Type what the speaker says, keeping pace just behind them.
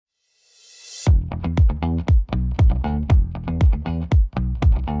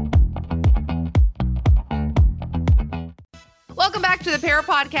back to the Parrot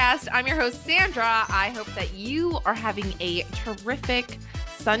Podcast. I'm your host, Sandra. I hope that you are having a terrific,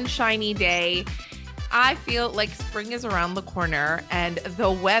 sunshiny day. I feel like spring is around the corner, and the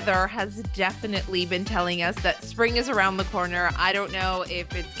weather has definitely been telling us that spring is around the corner. I don't know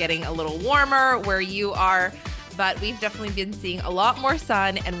if it's getting a little warmer where you are, but we've definitely been seeing a lot more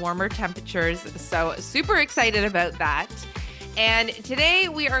sun and warmer temperatures, so super excited about that. And today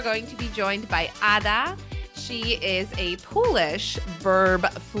we are going to be joined by Ada. She is a Polish verb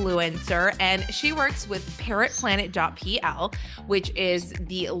fluencer, and she works with parrotplanet.pl, which is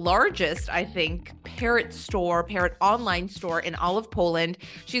the largest, I think, parrot online store in all of Poland.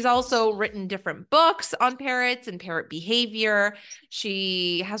 She's also written different books on parrots and parrot behavior.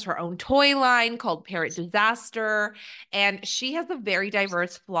 She has her own toy line called Parrot Disaster, and she has a very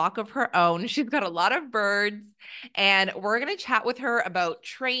diverse flock of her own. She's got a lot of birds. And we're going to chat with her about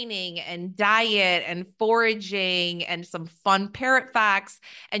training and diet and foraging and some fun parrot facts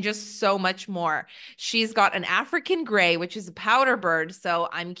and just so much more. She's got an African gray, which is a powder bird. So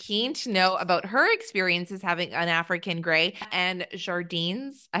I'm keen to know about her experiences having an African gray, and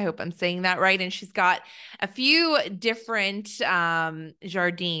Jardines. I hope I'm saying that right. And she's got a few different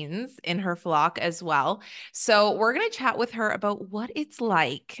Jardines in her flock as well. So we're going to chat with her about what it's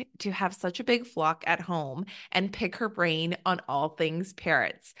like to have such a big flock at home and pick her brain on all things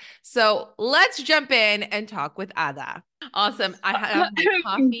parrots. So let's jump in and talk with Ada. Awesome. I have my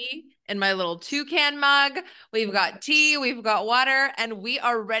coffee in my little toucan mug. We've got tea, we've got water, and we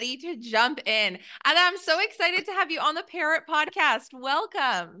are ready to jump in. Ada, I'm so excited to have you on the Parrot Podcast.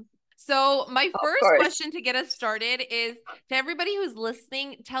 Welcome. So my first question to get us started is, to everybody who's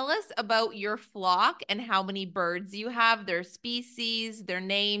listening, tell us about your flock and how many birds you have, their species, their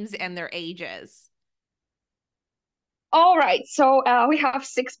names, and their ages. All right, so we have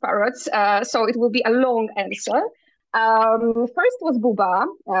 6 parrots, so it will be a long answer. First was Buba.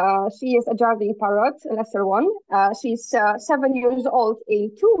 She is a Jardine parrot, a lesser one. She's 7 years old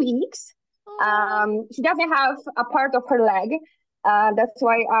in 2 weeks. She doesn't have a part of her leg. That's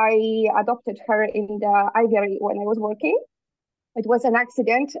why I adopted her in the aviary when I was working. It was an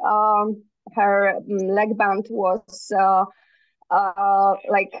accident. Her leg band was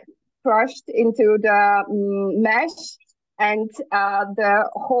like crushed into the mesh, and the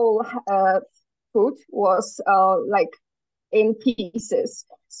whole foot was like in pieces.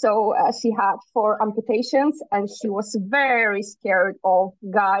 So she had 4 amputations, and she was very scared of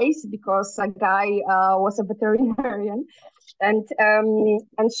guys because a guy was a veterinarian, and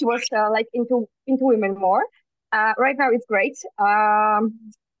she was like into women more. Right now it's great.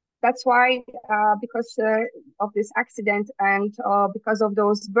 That's why, because of this accident and because of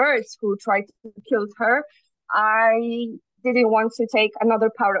those birds who tried to kill her, I didn't want to take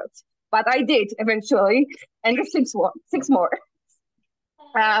another parrot, but I did eventually, and 6 more.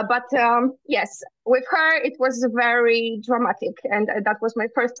 But yes, with her, it was very dramatic, and that was my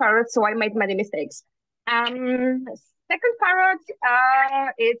first parrot, so I made many mistakes. Second parrot,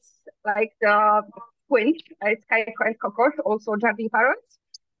 it's like the twins. It's Kaiko and Coco, also Jardine parrots.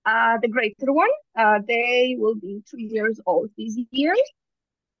 The greater one, they will be 2 years old this year.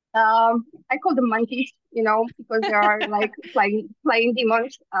 I call them monkeys, because they are like flying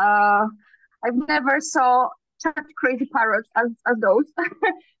demons. I've never saw such crazy parrots as those.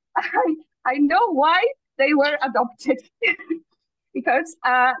 I know why they were adopted because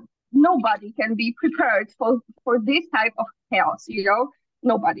nobody can be prepared for this type of chaos.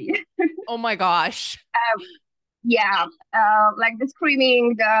 Nobody. Oh my gosh. Yeah, like the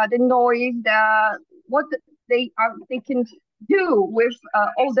screaming, the noise, what they can do with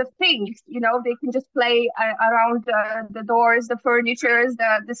all the things. They can just play around the doors, the furnitures,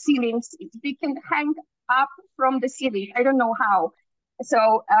 the ceilings. They can hang up from the ceiling. I don't know how.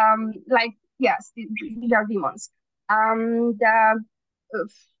 So like, yes, these are demons. The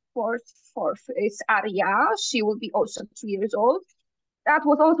fourth is Aria. She will be also 2 years old. That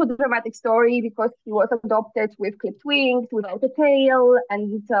was also a dramatic story because she was adopted with clipped wings, without a tail,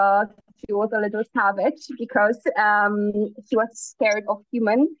 and she was a little savage because she was scared of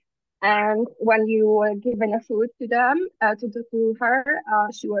humans. And when you were given a food to them, to her,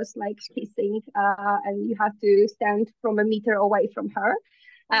 she was like hissing, and you had to stand from a meter away from her.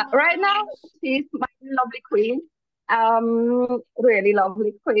 Right now, she's my lovely queen. Really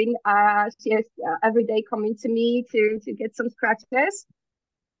lovely queen. She is every day coming to me to get some scratches,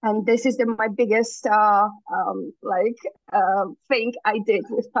 and this is my biggest thing I did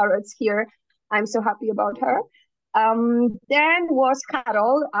with parrots here. I'm so happy about her. Then was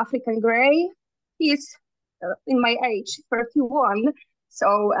Carol, African Grey. He's in my age, 31.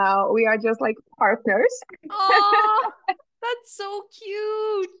 So we are just like partners. Oh, That's so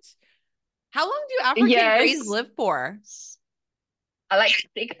cute. How long do African greys Yes, live for? like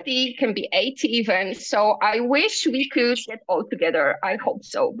 60, can be 80 even. So I wish we could get all together. I hope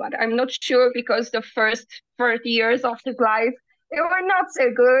so, but I'm not sure because the first 30 years of his life, they were not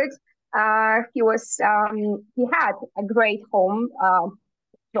so good. He had a great home,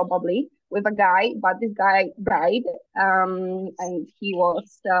 probably with a guy, but this guy died. And he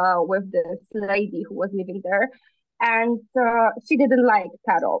was with this lady who was living there. And she didn't like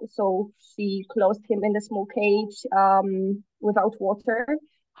cattle, so she closed him in a small cage without water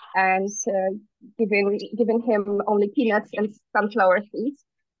and giving him only peanuts and sunflower seeds.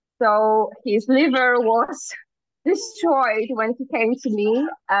 So his liver was destroyed when he came to me.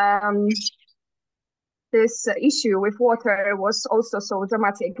 This issue with water was also so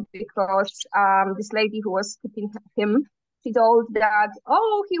dramatic because this lady who was keeping him, she told that,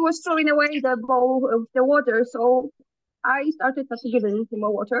 oh, he was throwing away the bowl of the water. So I started not giving him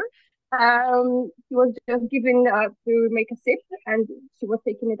more water. He was just given to make a sip and she was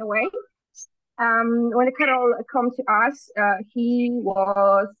taking it away. When the cattle come to us, he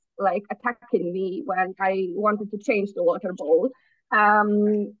was like attacking me when I wanted to change the water bowl.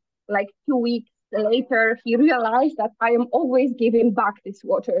 Like 2 weeks later, he realized that I am always giving back this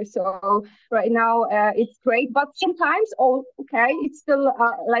water. So right now, it's great, but sometimes, oh, okay, it's still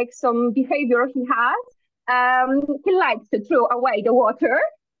like some behavior he has. He likes to throw away the water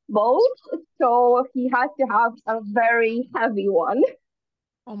bowl, so he has to have a very heavy one.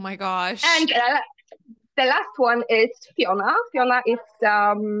 Oh my gosh. And the last one is Fiona. Fiona is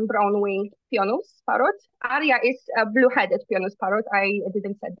brown-winged Pionus parrot. Aria is a blue-headed Pionus parrot. I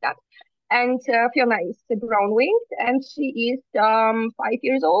didn't say that. And Fiona is brown-winged, and she is 5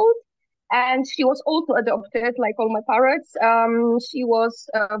 years old. And she was also adopted, like all my parrots. She was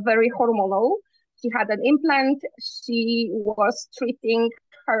very hormonal. She had an implant. She was treating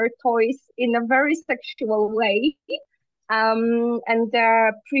her toys in a very sexual way. And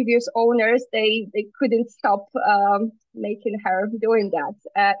the previous owners, they couldn't stop making her doing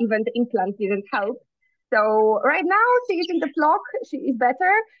that. Even the implant didn't help. So right now she is in the flock. She is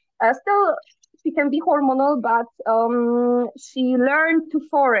better. Still, she can be hormonal, but she learned to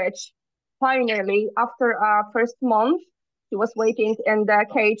forage finally after first month. She was waiting in the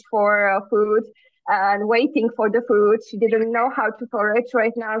cage for food and waiting for the food. She didn't know how to forage.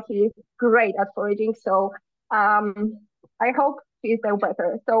 Right now, she is great at foraging. So um, I hope she's now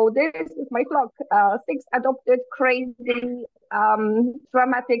better. So this is my flock. Six adopted, crazy,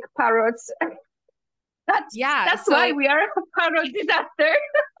 dramatic parrots. Yeah, That's why so we are a parrot disaster.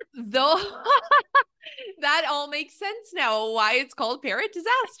 though that all makes sense now why it's called Parrot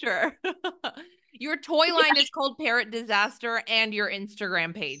Disaster. Your toy line is called Parrot Disaster and your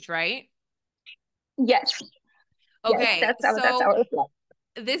Instagram page, right? Yes, yes, Okay, that's so our flock.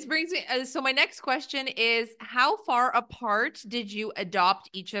 this brings me, so my next question is how far apart did you adopt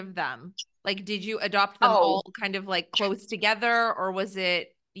each of them? Like, did you adopt them Oh, all kind of like close together, or was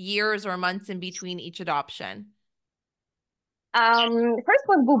it years or months in between each adoption? first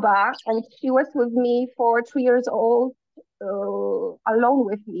was Buba, and she was with me for 3 years old, alone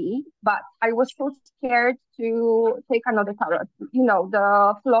with me. But I was so scared to take another parrot. You know,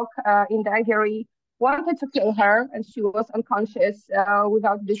 the flock in the aviary wanted to kill her, and she was unconscious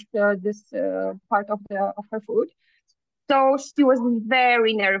without this part of the of her food. So she was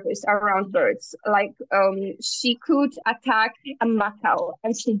very nervous around birds. Like she could attack a macaw,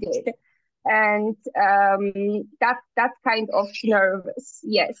 and she did. And that kind of nervous,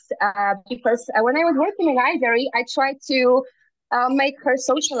 yes. Because when I was working in Ivory, I tried to make her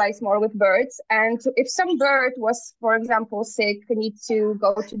socialize more with birds. And if some bird was, for example, sick, need to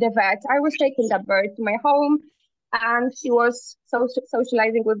go to the vet, I was taking that bird to my home, and she was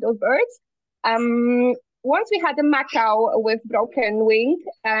socializing with those birds. Um, Once we had a macaw with broken wing,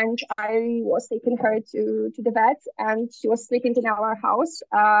 and I was taking her to the vet, and she was sleeping in our house,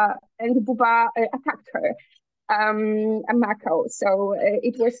 and Buba attacked her, a macaw. So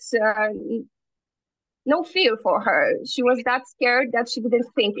it was no fear for her. She was that scared that she didn't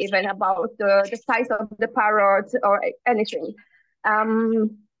think even about the size of the parrot or anything. Um,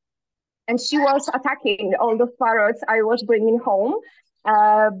 and she was attacking all the parrots I was bringing home.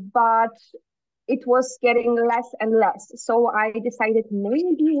 But it was getting less and less. So I decided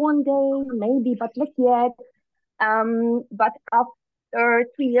maybe one day, maybe, but not yet. But after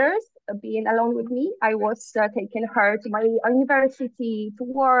 3 years being alone with me, I was taking her to my university, to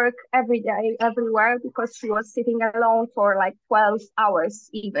work every day, everywhere, because she was sitting alone for like 12 hours,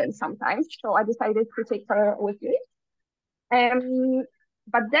 even sometimes. So I decided to take her with me. Um,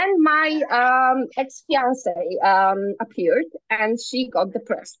 But then my ex-fiance appeared and she got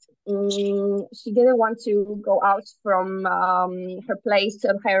depressed. She didn't want to go out from her place,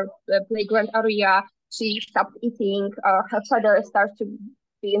 her playground area. She stopped eating. Her father started to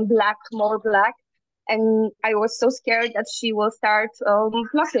be in black, more black. And I was so scared that she will start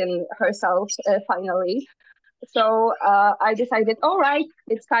blocking herself finally. So I decided, all right,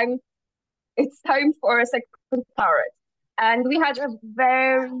 it's time for a second parrot. And we had a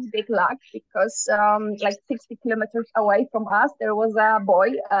very big luck because like 60 kilometers away from us, there was a boy,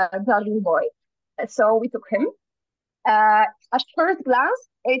 a Jardine boy. So we took him. At first glance,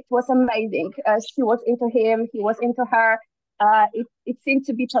 it was amazing. She was into him, he was into her. It seemed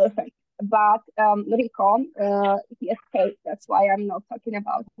to be perfect. But Rico, he escaped. That's why I'm not talking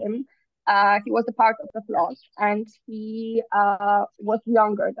about him. He was a part of the plot, and he was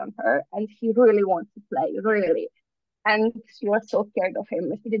younger than her, and he really wanted to play, really. And she was so scared of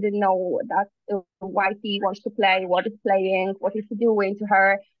him. She didn't know that why he wants to play, what is playing, what is he doing to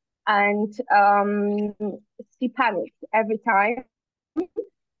her, and she panicked every time.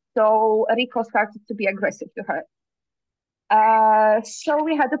 So Rico started to be aggressive to her. So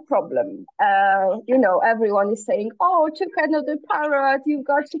we had a problem. Everyone is saying, "Oh, took another parrot. You've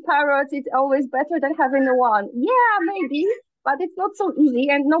got two parrots. It's always better than having the one." Yeah, maybe, but it's not so easy.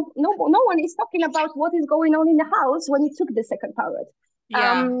 And no one is talking about what is going on in the house when you took the second parrot.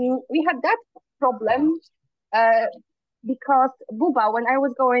 Yeah. We had that problem uh, because Buba, when I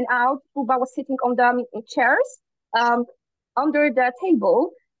was going out, Buba was sitting on the chairs um, under the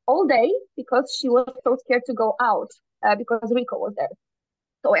table all day because she was so scared to go out because Rico was there.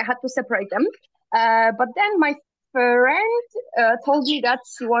 So I had to separate them. But then my friend told me that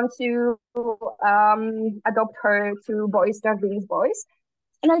she wants to adopt her two boys, Jardines boys.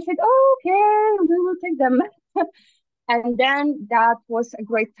 And I said, oh, okay, we will take them. And then that was a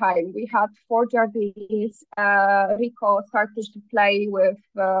great time. We had four Jardines. Rico started to play with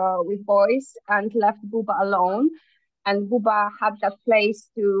boys and left Buba alone. And Buba had that place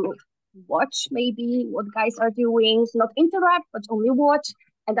to watch maybe what guys are doing, not interact, but only watch.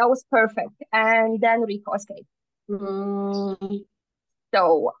 And that was perfect. And then Rico escaped. So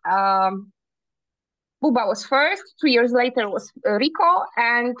Buba was first. 3 years later was Rico.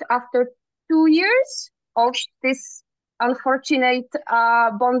 And after 2 years of this unfortunate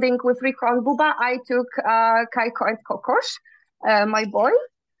bonding with Rico and Buba, I took Kaiko and Kokosh, my boy.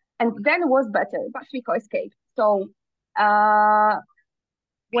 And then it was better, but Rico escaped. So uh,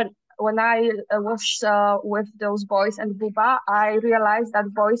 when I was with those boys and Buba, I realized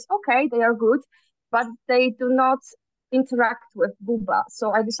that boys, okay, they are good, but they do not interact with Buba.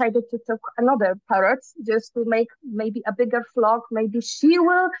 So I decided to take another parrot just to make maybe a bigger flock. Maybe she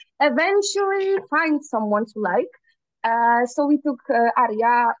will eventually find someone to like. So we took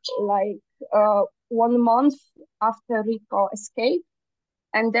Arya like 1 month after Rico escaped,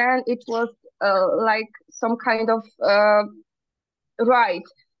 and then it was like some kind of right.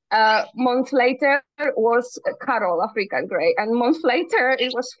 Month later was Carol, African Grey, and month later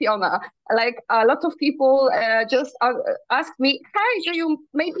it was Fiona. Like a lot of people just asked me, "Hey, do you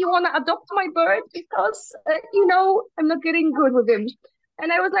maybe want to adopt my bird because I'm not getting good with him?"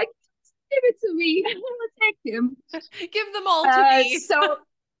 And I was like, "Give it to me. I will take him." Give them all to me. So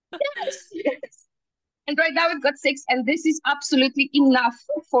yes, yes. And right now it got six, and this is absolutely enough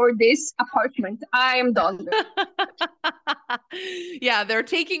for this apartment. I am done. Yeah, they're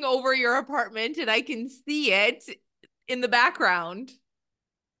taking over your apartment and I can see it in the background.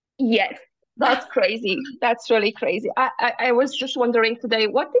 Yes, that's crazy. That's really crazy. I was just wondering today,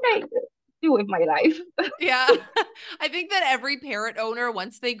 what did I do with my life? Yeah. I think that every parrot owner,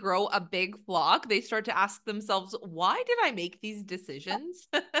 once they grow a big flock, they start to ask themselves, why did I make these decisions?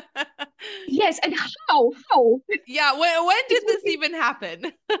 Yes, and how? How? Yeah, when did this even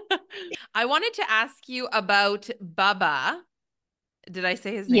happen? I wanted to ask you about Baba. Did I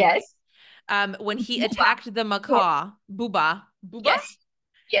say his name right? Yes. When he Buba. attacked the macaw, Booba. Booba? Yes.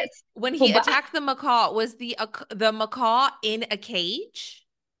 Yes. When he Buba. attacked the macaw, was the macaw in a cage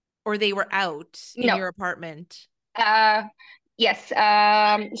or they were out in No. your apartment? Uh, yes.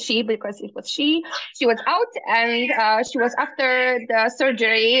 She, because it was she was out, and she was after the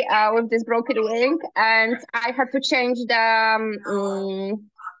surgery with this broken wing, and I had to change the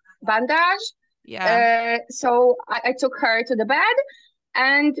bandage. Yeah. So I took her to the bed,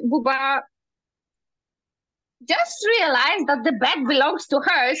 and Buba just realized that the bed belongs to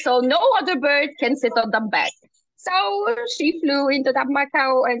her, so no other bird can sit on the bed. So she flew into that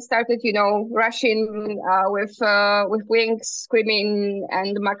macaw and started, rushing with wings, screaming,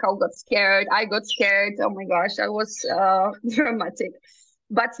 and the macaw got scared. I got scared. Oh my gosh, that was dramatic.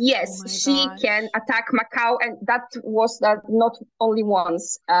 But Oh yes, my she can gosh. attack macaw, and that was not only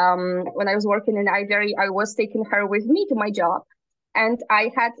once. When I was working in Ivory, I was taking her with me to my job, and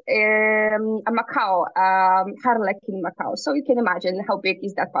I had a macaw, harlequin macaw. So you can imagine how big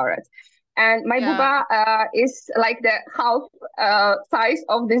is that parrot. And my Yeah. booba is like the half size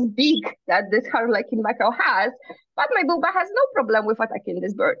of this beak that this harlequin macaw has. But my booba has no problem with attacking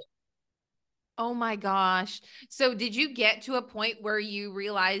this bird. Oh my gosh. So did you get to a point where you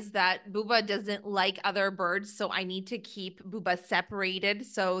realized that Booba doesn't like other birds, so I need to keep Booba separated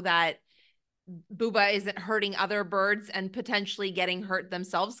so that Booba isn't hurting other birds and potentially getting hurt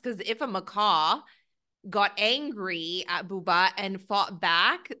themselves? Because if a macaw got angry at Booba and fought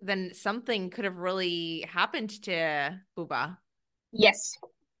back, then something could have really happened to Booba. Yes,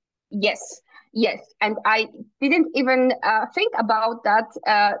 yes, yes. And I didn't even think about that.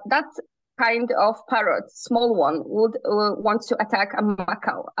 That kind of parrot, small one, would want to attack a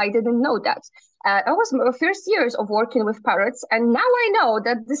macaw. I didn't know that. It was my first years of working with parrots, and now I know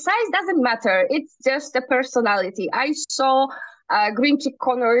that the size doesn't matter. It's just the personality. I saw green cheek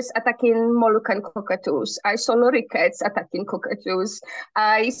conures attacking Moluccan cockatoos. I saw lorikeets attacking cockatoos.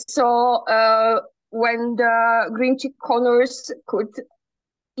 I saw when the green cheek conures could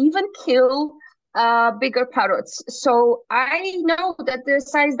even kill bigger parrots. So I know that the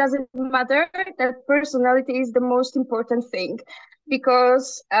size doesn't matter, that personality is the most important thing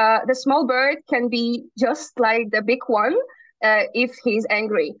because the small bird can be just like the big one if he's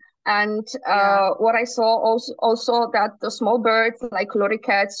angry. And Yeah. what I saw also that the small birds like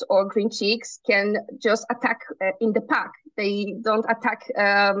lorikeets or green cheeks can just attack in the pack. They don't attack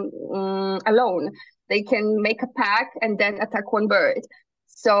alone. They can make a pack and then attack one bird. Oh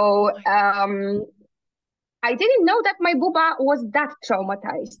So my God. I didn't know that my booba was that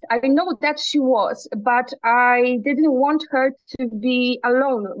traumatized. I know that she was, but I didn't want her to be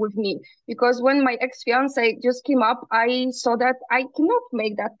alone with me because when my ex-fiance just came up, I saw that I cannot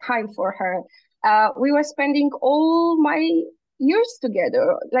make that time for her. We were spending all my years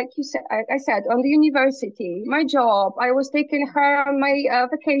together, like you said, I said, on the university, my job. I was taking her on my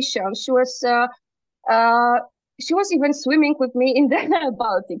vacation. Uh, she was even swimming with me in the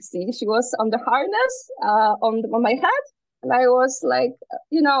Baltic Sea. She was on the harness on my head, and I was like,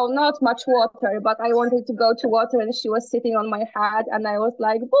 not much water, but I wanted to go to water, and she was sitting on my head, and I was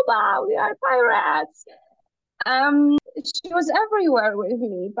like, "Booba, we are pirates." She was everywhere with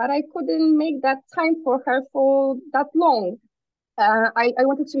me, but I couldn't make that time for her for that long. I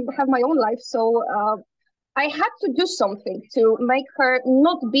wanted to have my own life, so I had to do something to make her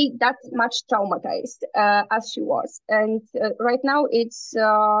not be that much traumatized as she was. And right now it's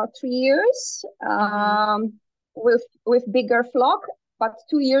 3 years Mm-hmm. with bigger flock, but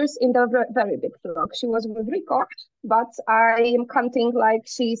 2 years in the very big flock. She was with Rico, but I am counting like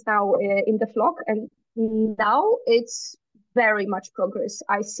she's now in the flock, and now it's very much progress.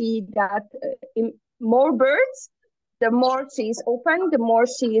 I see that in more birds, the more she is open, the more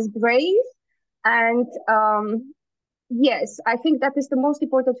she is brave, and yes, I think that is the most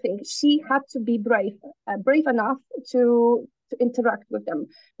important thing. She had to be brave enough to interact with them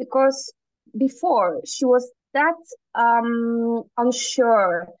because before she was that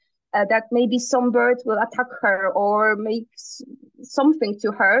unsure that maybe some bird will attack her or make something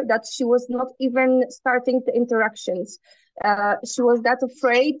to her that she was not even starting the interactions. She was that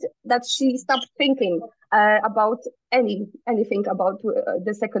afraid that she stopped thinking about anything about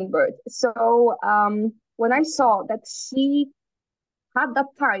the second bird. So when I saw that she had that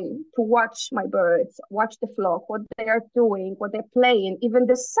time to watch my birds, watch the flock, what they are doing, what they're playing, even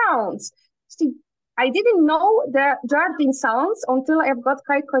the sounds. She, I didn't know the Jardine sounds until I've got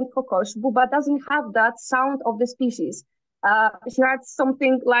Kaiko and Kokosh. Buba doesn't have that sound of the species. She had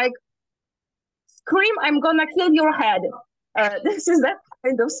something like scream, I'm gonna kill your head. This is that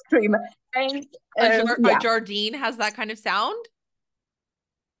kind of scream. And A yeah, Jardine has that kind of sound?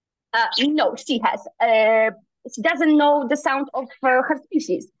 no, she has. She doesn't know the sound of her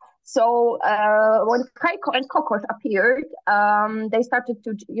species. So when Kaiko and Kokos appeared, they started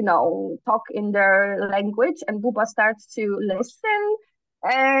to, talk in their language, and Buba starts to listen.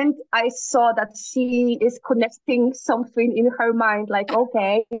 And I saw that she is connecting something in her mind, like,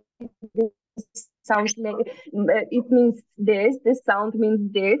 okay, this sounds it means this. This sound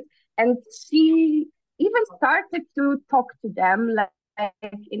means this, and she even started to talk to them like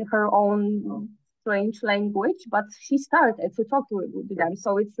in her own strange language, but she started to talk to them.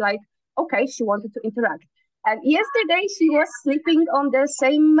 So it's like, okay, she wanted to interact. And yesterday she was sleeping on the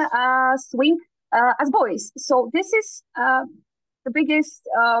same swing as boys. So this is the biggest,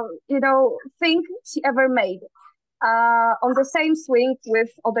 thing she ever made. on the same swing with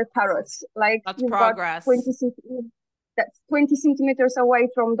other parrots. Like That's you've got progress. that's 20 centimeters away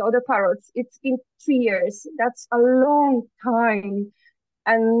from the other parrots. It's been 3 years. That's a long time.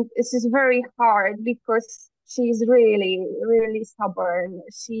 And this is very hard because she's really, really stubborn.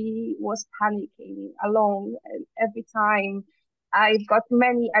 She was panicking alone every time. I've got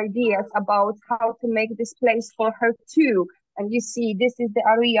many ideas about how to make this place for her too. And you see, this is the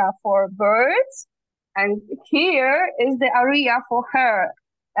area for birds, and here is the area for her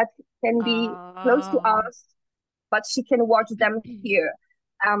that can be close to Oh. us, but she can watch them here.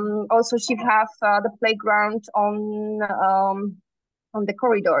 Also, she have the playground on the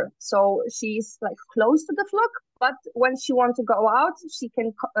corridor, so she's like close to the flock. But when she wants to go out, she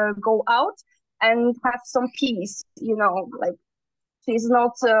can go out and have some peace. Like she's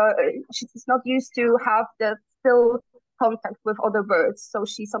not used to have the still contact with other birds, so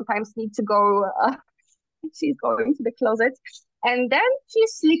she sometimes needs to go. She's going to the closet, and then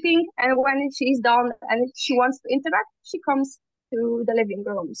she's sleeping, and when she's done and she wants to interact, she comes to the living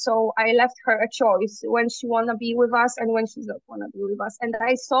room. So I left her a choice when she wanna be with us and when she don't wanna be with us, and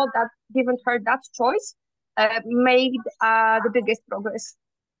I saw that giving her that choice made the biggest progress.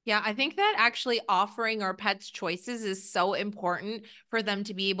 Yeah, I think that actually offering our pets choices is so important for them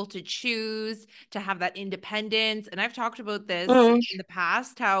to be able to choose, to have that independence. And I've talked about this Mm, in the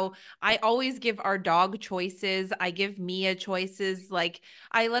past, how I always give our dog choices. I give Mia choices. Like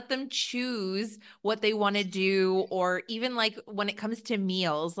I let them choose what they want to do, or even like when it comes to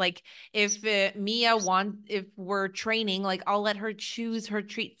meals, like if if we're training, like I'll let her choose her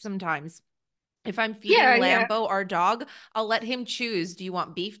treats sometimes. If I'm feeding yeah, yeah. Lambo, our dog, I'll let him choose. Do you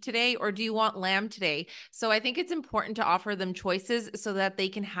want beef today or do you want lamb today? So I think it's important to offer them choices so that they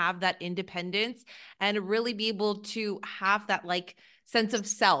can have that independence and really be able to have that like sense of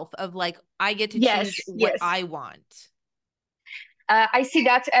self of like, I get to choose Yes, what yes. I want. I see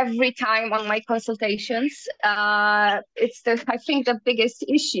that every time on my consultations. It's I think the biggest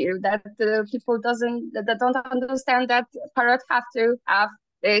issue that people that don't understand that parrots have to have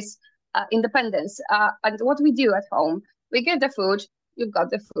this independence. And what we do at home, we get the food. You've got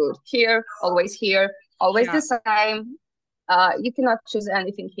the food here, always the Yeah. same. You cannot choose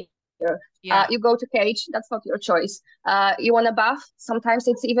anything here. Yeah. You go to cage, that's not your choice. You want a bath, sometimes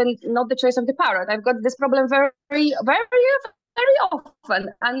it's even not the choice of the parrot. I've got this problem very often.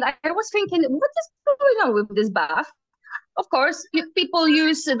 And I was thinking, what is going on with this bath? Of course, people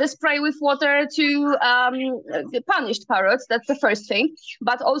use the spray with water to punish parrots. That's the first thing.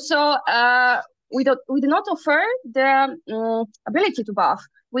 But also, we do not offer the ability to bath.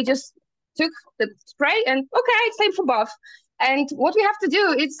 We just took the spray and okay, it's time for bath. And what we have to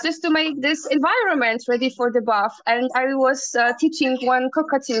do is just to make this environment ready for the bath. And I was teaching one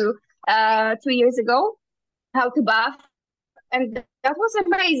cockatoo 2 years ago how to bath, and that was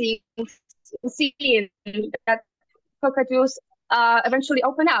amazing seeing that cockatoos eventually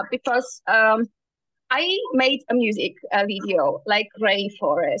open up because I made a music video like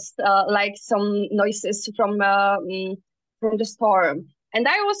rainforest, like some noises from the storm, and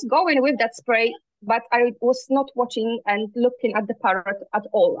I was going with that spray. But I was not watching and looking at the parrot at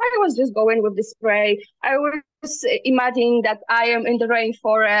all. I was just going with the spray. I was imagining that I am in the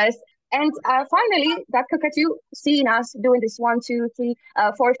rainforest. And finally, that cockatoo, seeing us doing this one, two, three,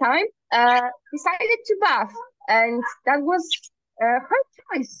 four time, decided to bath. And that was her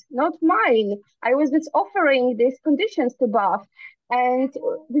choice, not mine. I was just offering these conditions to bath. And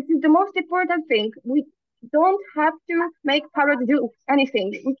this is the most important thing. We don't have to make parrot do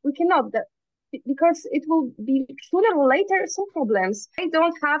anything. We cannot, because it will be sooner or later some problems. I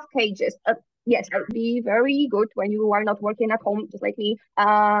don't have cages. Yes, it would be very good when you are not working at home, just like me,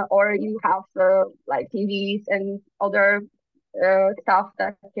 or you have like TVs and other stuff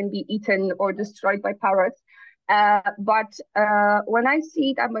that can be eaten or destroyed by parrots. But when I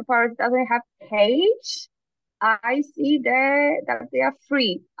see that my parrot doesn't have cage, I see that they are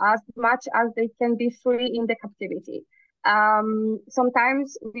free as much as they can be free in the captivity.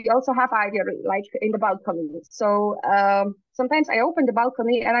 Sometimes we also have aviary, like in the balcony. So sometimes I open the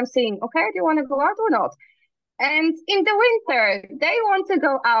balcony and I'm saying, okay, do you want to go out or not? And in the winter, they want to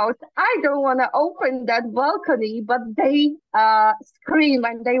go out. I don't want to open that balcony, but they scream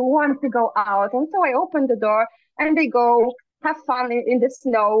and they want to go out. And so I open the door and they go have fun in the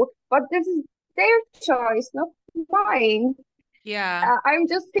snow. But this is their choice, not mine. Yeah. I'm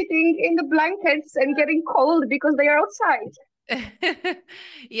just sitting in the blankets and getting cold because they are outside.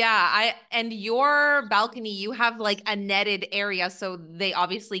 Yeah, I and your balcony, you have like a netted area, so they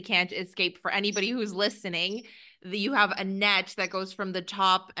obviously can't escape for anybody who's listening. you have a net that goes from the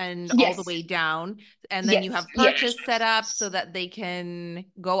top and all the Yes, way down. And then you yes, have yes, perches set up so that they can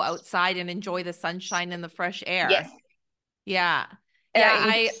go outside and enjoy the sunshine and the fresh yes. air. Yeah. Yeah,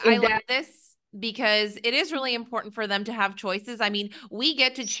 I In love the this because it is really important for them to have choices. I mean, we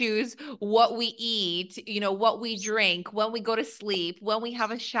get to choose what we eat, what we drink, when we go to sleep, when we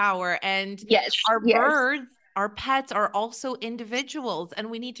have a shower, and yes, our yes. birds, our pets are also individuals,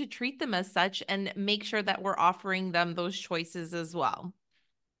 and we need to treat them as such and make sure that we're offering them those choices as well.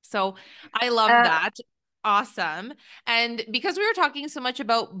 So, I love Uh, that. Awesome. And because we were talking so much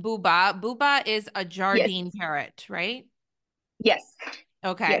about Booba, Booba is a yes, Jardine parrot, right? yes,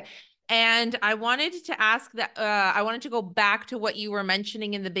 Okay. yes, And I wanted to ask that I wanted to go back to what you were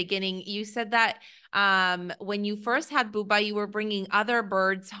mentioning in the beginning. You said that when you first had Booba, you were bringing other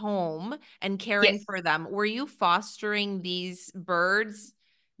birds home and caring yes. for them. Were you fostering these birds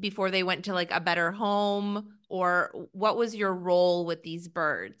before they went to like a better home, or what was your role with these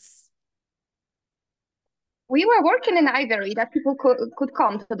birds? We were working in Ivory that people could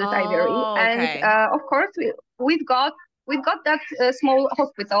come to this Ivory, Oh, and okay. of course we've got we've got that small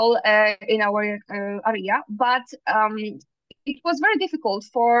hospital in our area, but it was very difficult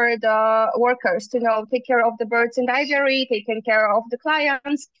for the workers to take care of the birds in the Ivory, taking care of the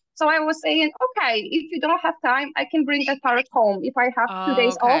clients. So I was saying, okay, if you don't have time, I can bring that parrot home. If I have two Oh,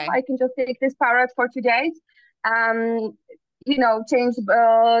 days off, okay. I can just take this parrot for 2 days. Um, change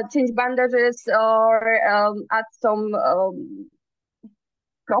bandages or add some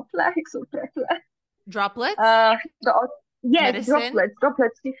droplets or droplets. Droplets? Uh, the, yes, Medicine?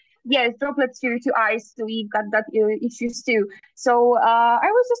 droplets. Yes, droplets to ice. So we've got that issues too. So I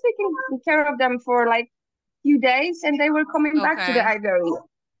was just taking care of them for like few days, and they were coming back to the Okay. ivory.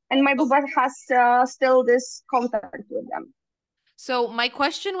 And my booba has still this contact with them. So my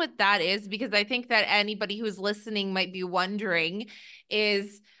question with that is because I think that anybody who's listening might be wondering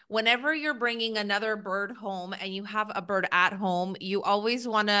is whenever you're bringing another bird home and you have a bird at home, you always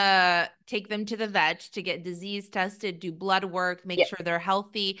want to take them to the vet to get disease tested, do blood work, make Yes, sure they're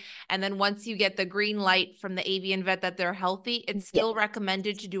healthy. And then once you get the green light from the avian vet that they're healthy, it's yes. still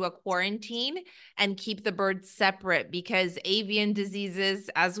recommended to do a quarantine and keep the birds separate because avian diseases,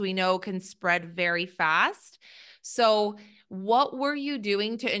 as we know, can spread very fast. So what were you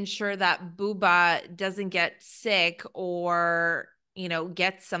doing to ensure that Booba doesn't get sick or,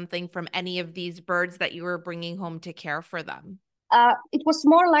 get something from any of these birds that you were bringing home to care for them? It was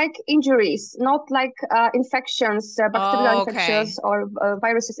more like injuries, not like infections, bacterial Oh, infections okay. or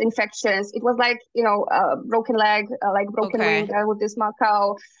viruses infections. It was like, broken leg, like broken wing Okay. with this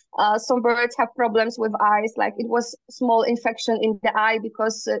macaw. Some birds have problems with eyes, like it was small infection in the eye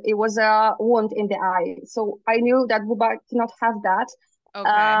because it was a wound in the eye. So I knew that Buba cannot have that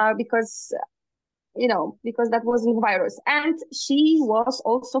Okay. because that wasn't virus. And she was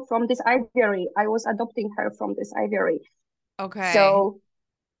also from this ivory. I was adopting her from this ivory. Okay. So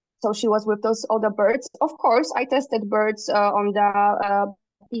she was with those other birds. Of course, I tested birds on the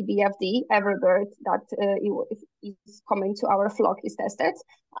PBFD. Every bird that is coming to our flock is tested.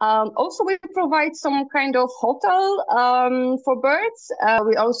 Also, we provide some kind of hotel for birds.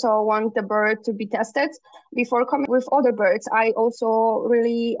 We also want the bird to be tested before coming with other birds. I also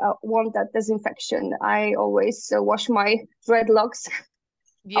really want that disinfection. I always wash my dreadlocks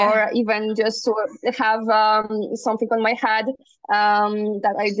Yeah. or even just to have something on my head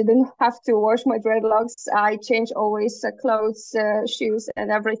that I didn't have to wash my dreadlocks. I change always clothes, shoes,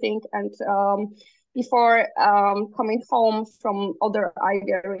 and everything. And before coming home from other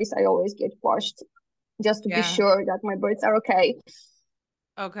aviaries, I always get washed just to be Yeah. sure that my birds are okay.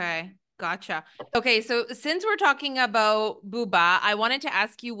 Okay, gotcha. Okay, so since we're talking about Booba, I wanted to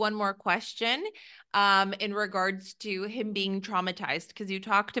ask you one more question in regards to him being traumatized, because you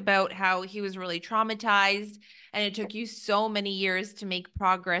talked about how he was really traumatized and it took you so many years to make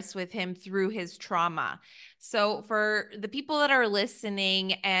progress with him through his trauma. So for the people that are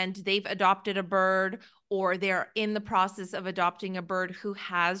listening and they've adopted a bird or they're in the process of adopting a bird who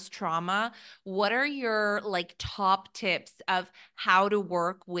has trauma, what are your like top tips of how to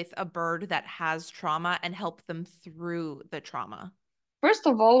work with a bird that has trauma and help them through the trauma? First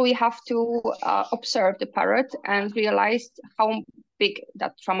of all, we have to observe the parrot and realize how big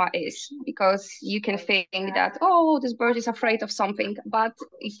that trauma is, because you can think that, oh, this bird is afraid of something, but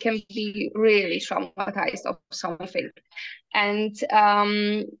it can be really traumatized of something. And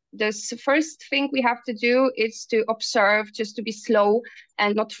this first thing we have to do is to observe, just to be slow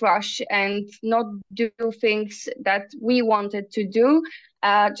and not rush and not do things that we wanted to do.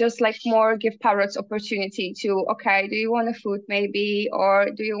 Just like more give parrots opportunity to, okay, do you want a food maybe, or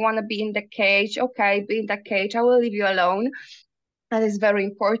do you want to be in the cage? Okay, be in the cage. I will leave you alone. That is very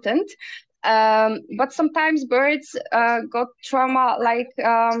important. But sometimes birds got trauma, like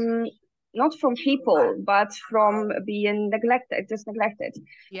not from people, but from being neglected, just neglected,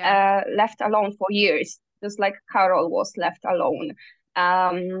 Yeah. left alone for years, just like Carol was left alone.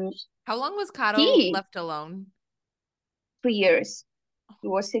 How long was Caro He, left alone? 3 years. He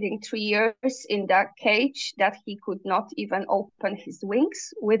was sitting 3 years in that cage that he could not even open his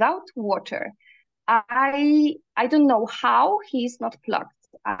wings without water. I don't know how he's not plucked.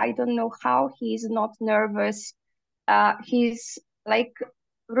 I don't know how he's not nervous. He's like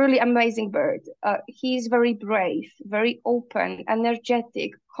really amazing bird. He's very brave, very open,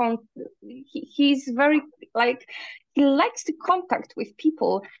 energetic. He's very like he likes to contact with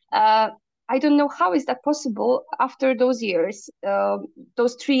people. I don't know how is that possible after those years,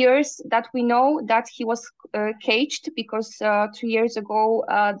 those 3 years that we know that he was caged, because 3 years ago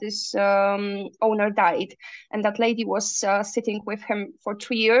this owner died, and that lady was sitting with him for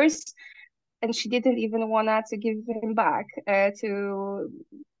 3 years, and she didn't even want to give him back to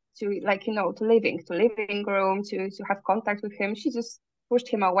like to living room to have contact with him. She just pushed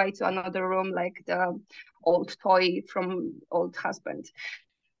him away to another room, like the old toy from old husband.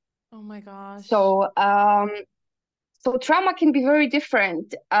 Oh my gosh. So trauma can be very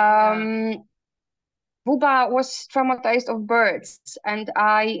different. Yeah. Buba was traumatized of birds, and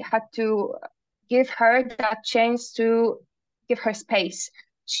I had to give her that chance to give her space.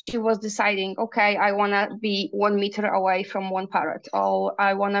 She was deciding, okay, I want to be 1 meter away from one parrot, or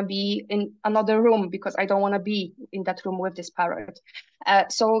I want to be in another room because I don't want to be in that room with this parrot.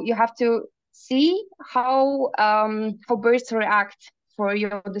 So you have to see how birds react for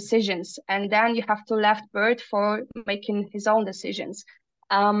your decisions, and then you have to left bird for making his own decisions.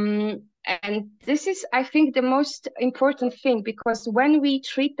 And this is, I think, the most important thing, because when we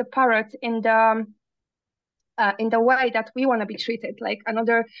treat the parrot in the way that we want to be treated, like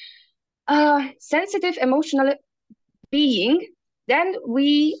another sensitive, emotional being, then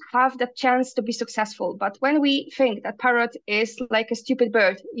we have the chance to be successful. But when we think that parrot is like a stupid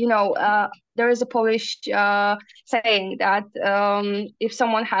bird, there is a Polish saying that if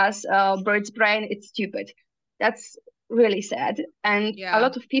someone has a bird's brain, it's stupid. That's really sad. And a Yeah.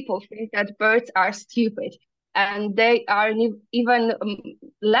 lot of people think that birds are stupid. And they are even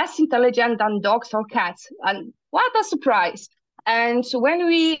less intelligent than dogs or cats. And what a surprise! And so when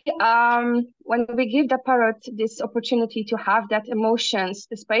we give the parrot this opportunity to have that emotions,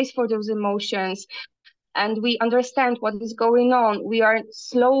 the space for those emotions, and we understand what is going on, we are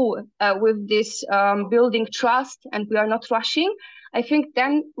slow with this building trust, and we are not rushing. I think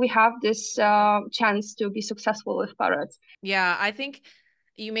then we have this chance to be successful with parrots. Yeah, I think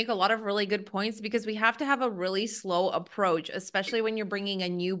you make a lot of really good points because we have to have a really slow approach, especially when you're bringing a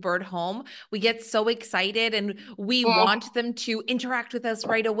new bird home. We get so excited and we Mm, want them to interact with us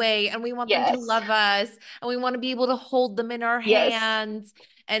right away, and we want them to yes, love us, and we want to be able to hold them in our yes, hands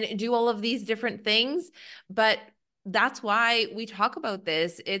and do all of these different things. But that's why we talk about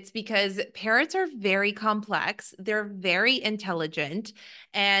this. It's because parrots are very complex, they're very intelligent,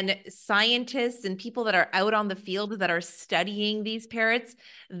 and scientists and people that are out on the field that are studying these parrots,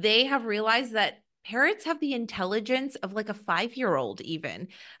 they have realized that parrots have the intelligence of like a 5-year-old, even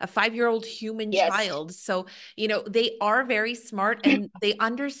a 5-year-old human yes, child. So, they are very smart and they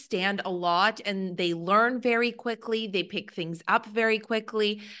understand a lot and they learn very quickly. They pick things up very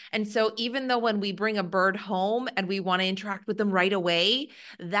quickly. And so, even though when we bring a bird home and we want to interact with them right away,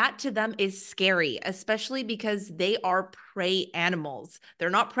 that to them is scary, especially because they are prey animals. They're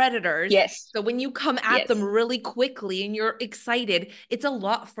not predators. yes, So when you come at them yes, really quickly and you're excited, it's a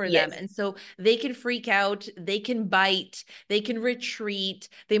lot for them. yes, And so they can freak out, they can bite, they can retreat,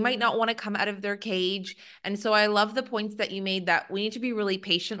 they might not want to come out of their cage. And so I love the points that you made that we need to be really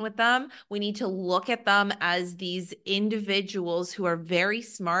patient with them. We need to look at them as these individuals who are very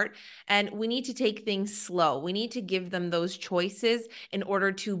smart, and we need to take things slow. We need to give them those choices in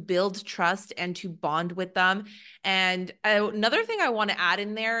order to build trust and to bond with them. And another thing I want to add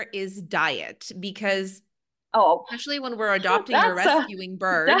in there is diet, because oh, especially when we're adopting or that's a rescuing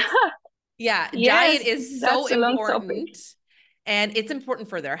birds, that, yeah, diet yes, is so that's a long topic. important. And it's important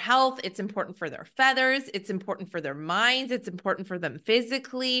for their health. It's important for their feathers. It's important for their minds. It's important for them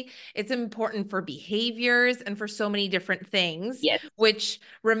physically. It's important for behaviors and for so many different things, Yes. which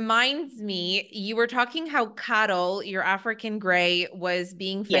reminds me, you were talking how Cattle, your African gray, was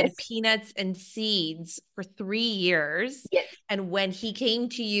being fed Yes. peanuts and seeds for 3 years. Yes. And when he came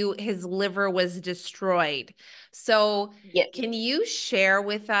to you, his liver was destroyed. So Yes. can you share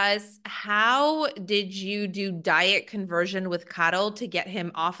with us how did you do diet conversion with Cattle to get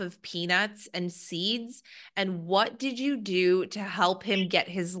him off of peanuts and seeds? And what did you do to help him get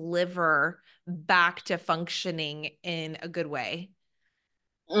his liver back to functioning in a good way?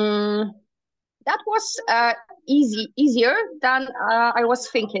 Mm, that was easier than I was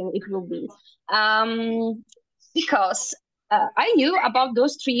thinking it will be. Because I knew about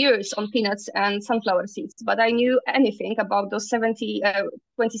those 3 years on peanuts and sunflower seeds, but I knew anything about those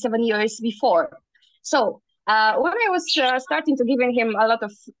 27 years before. So when I was starting to giving him a lot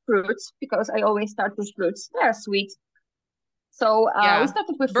of fruits, because I always start with fruits, they're sweet. So we Yeah,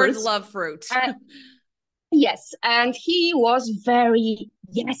 started with birds fruits. love fruit. Yes, and he was very,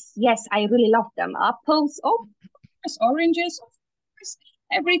 yes, yes, I really love them. Apples, of course, oranges, of course,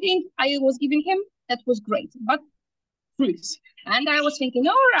 everything I was giving him, that was great. But fruits. And I was thinking,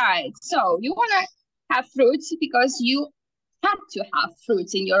 all right, so you want to have fruits because you had to have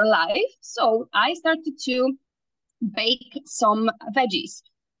fruits in your life. So I started to bake some veggies,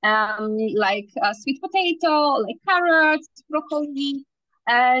 like sweet potato, like carrots, broccoli,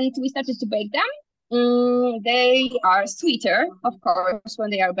 and we started to bake them. They are sweeter, of course, when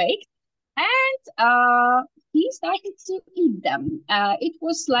they are baked. And he started to eat them. It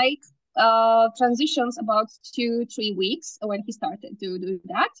was like transitions about 2, 3 weeks when he started to do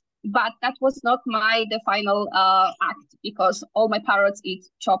that. But that was not the final act because all my parrots eat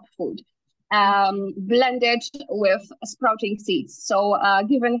chopped food, blended with sprouting seeds. So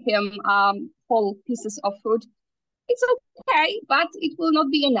giving him whole pieces of food, it's okay, but it will not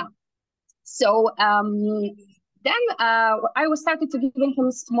be enough. So then I was started to giving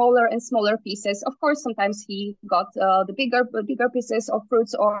him smaller and smaller pieces. Of course, sometimes he got the bigger pieces of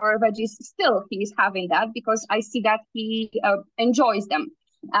fruits or veggies. Still, he is having that because I see that he enjoys them.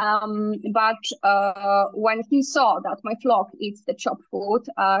 But when he saw that my flock eats the chopped food,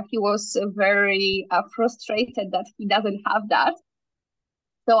 he was very frustrated that he doesn't have that.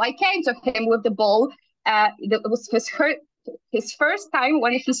 So I came to him with the bowl. It was his first time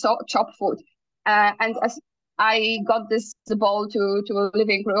when he saw chopped food. And as I got this bowl to a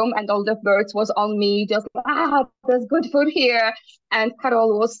living room, and all the birds was on me, just there's good food here. And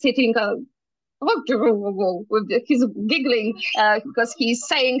Carol was sitting with he's giggling because he's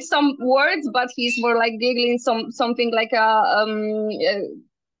saying some words, but he's more like giggling something like a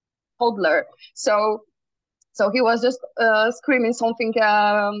toddler. So he was just screaming something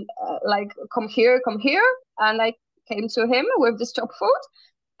like, come here. And I came to him with this chopped food.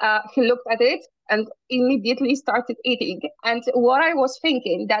 He looked at it and immediately started eating. And what I was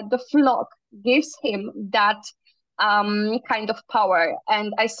thinking, that the flock gives him that kind of power.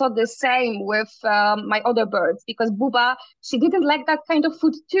 And I saw the same with my other birds, because Buba, she didn't like that kind of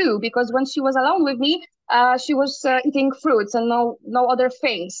food too, because when she was alone with me, she was eating fruits and no other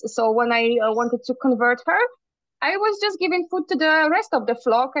things. So when I wanted to convert her, I was just giving food to the rest of the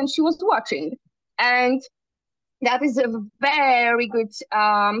flock and she was watching. And that is a very good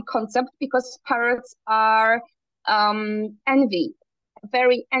concept, because parrots are envy,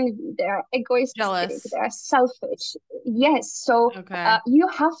 very envy. They are egoistic. Jealous. They are selfish. Yes. So Okay. you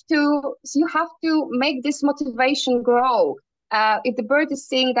have to make this motivation grow. If the bird is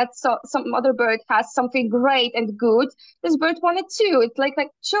seeing that some other bird has something great and good, this bird wanted too. It's like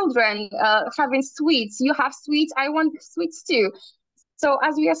children having sweets. You have sweets, I want sweets too. So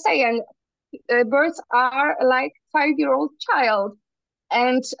as we are saying, birds are like 5-year-old child,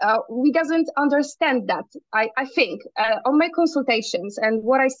 and we doesn't understand that. I think on my consultations and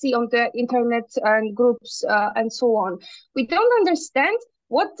what I see on the internet and groups and so on, we don't understand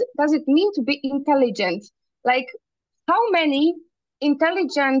what does it mean to be intelligent. Like, how many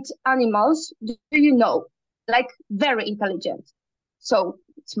intelligent animals do you know? Like, very intelligent. So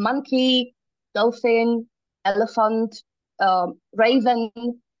it's monkey, dolphin, elephant, raven.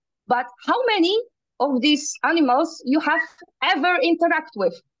 But how many of these animals you have ever interact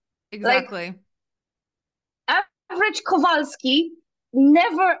with? Like, Exactly. average Kowalski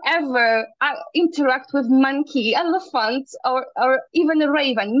never ever interact with monkey, elephant, or even a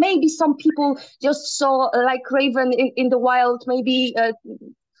raven. Maybe some people just saw like raven in the wild, maybe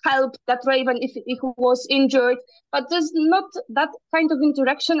help that raven if it was injured, but there's not that kind of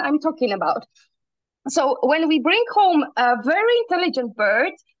interaction I'm talking about. So when we bring home a very intelligent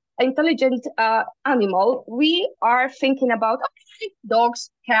bird, intelligent animal, we are thinking about, okay, dogs,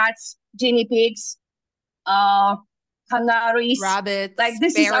 cats, guinea pigs, uh, canaries. Like Rabbits,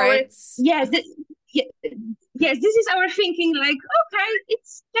 this is our, ferrets. yes, ye- yes, this is our thinking. Like, okay, it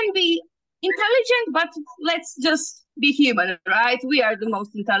can be intelligent, but let's just be human, right? We are the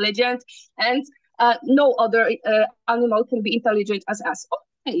most intelligent, and no other animal can be intelligent as us.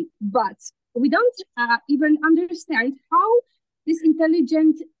 Okay, but we don't even understand how this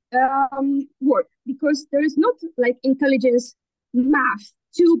intelligent work, because there is not like intelligence math.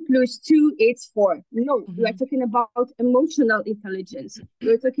 Two plus two is four. No, we are Mhm. talking about emotional intelligence.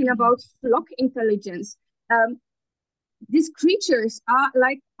 We're talking about flock intelligence. Um, these creatures are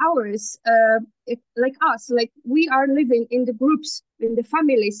like ours, like us. Like we are living in the groups, in the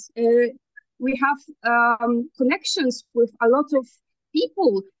families. We have connections with a lot of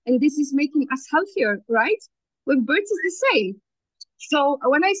people, and this is making us healthier, right? With birds, is the same. So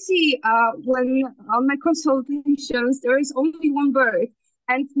when I see when on my consultations there is only one bird,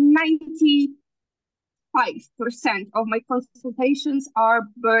 and 95% of my consultations are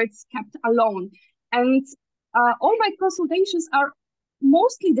birds kept alone, and all my consultations are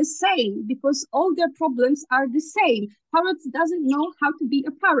mostly the same because all their problems are the same. Parrot doesn't know how to be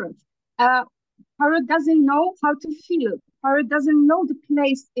a parrot. Uh, Parrot doesn't know how to feel. Parrot doesn't know the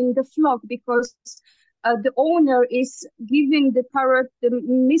place in the flock because the owner is giving the parrot the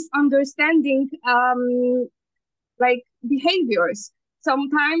misunderstanding like behaviors.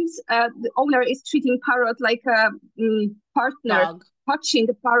 Sometimes the owner is treating parrot like a partner, Dog. touching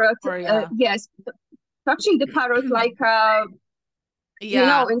the parrot. Or yeah. Yes, touching the parrot like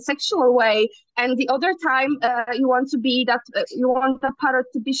Yeah. in sexual way, and the other time you want to be that you want the parrot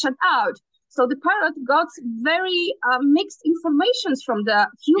to be shut out. So the parrot got very mixed informations from the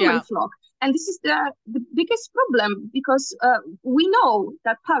human Yeah. flock, and this is the biggest problem because we know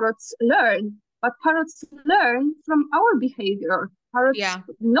that parrots learn, but parrots learn from our behavior. Parrots Yeah.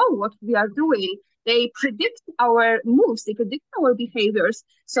 know what we are doing. They predict our moves, they predict our behaviors.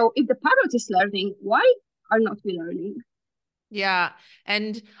 So if the parrot is learning, why are not we learning? Yeah.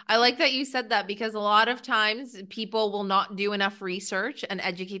 And I like that you said that because a lot of times people will not do enough research and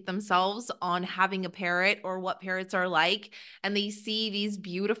educate themselves on having a parrot or what parrots are like. And they see these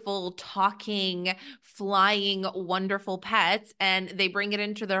beautiful, talking, flying, wonderful pets and they bring it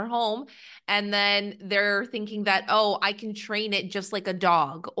into their home. And then they're thinking that, oh, I can train it just like a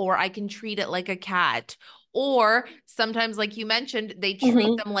dog or I can treat it like a cat. Or sometimes, like you mentioned, they treat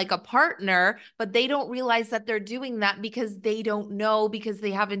Mm-hmm. them like a partner, but they don't realize that they're doing that because they don't know, because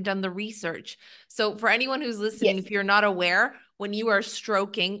they haven't done the research. So, for anyone who's listening, Yes. if you're not aware, when you are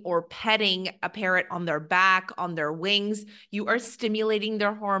stroking or petting a parrot on their back, on their wings, you are stimulating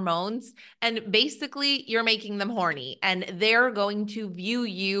their hormones. And basically, you're making them horny, and they're going to view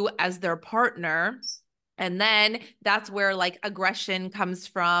you as their partner. And then that's where like aggression comes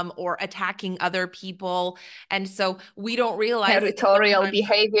from or attacking other people. And so we don't realize Territorial sometimes,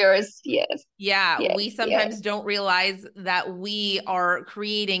 behaviors. Yes, yeah, we yes, yes. sometimes don't realize that we are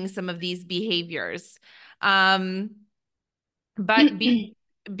creating some of these behaviors. Um, but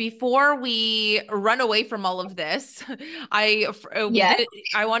before we run away from all of this, Yes.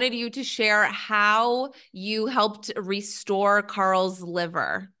 I wanted you to share how you helped restore Carl's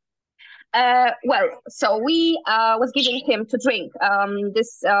liver. Well, so we was giving him to drink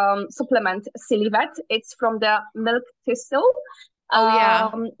this supplement, Silivet. It's from the milk thistle. Oh yeah.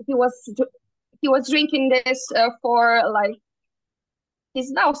 He was drinking this for like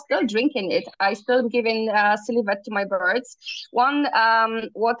he's now still drinking it. I still giving Silivet to my birds.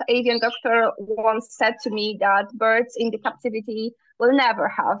 What avian doctor once said to me that birds in the captivity will never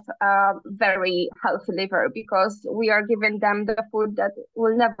have a very healthy liver because we are giving them the food that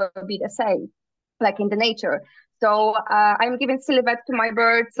will never be the same, like in the nature. So I'm giving Silivet to my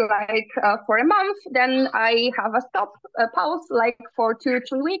birds like for a month. Then I have a pause like for 2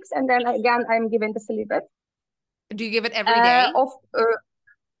 3 weeks, and then again I'm giving the Silivet. Do you give it every day? Of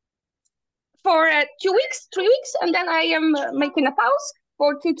for 2 weeks, 3 weeks, and then I am making a pause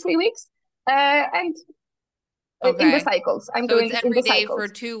for 2 3 weeks, and in the Okay. cycles. I'm So doing it's this in every the day for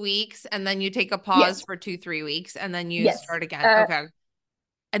cycles. 2 weeks, and then you take a pause Yes, for 2, 3 weeks, and then you yes. start again. Uh, Okay.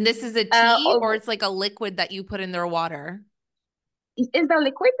 And this is a uh, tea or of- it's like a liquid that you put in their water? is the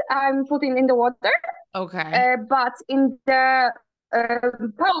liquid I'm putting in the water, Okay. but uh,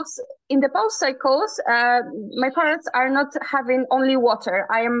 pause in the pause cycles, my parents are not having only water.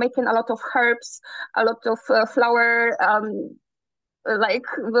 I am making a lot of herbs, a lot of flower, like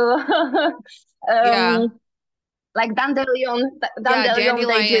Yeah. like dandelion, Yeah, they drink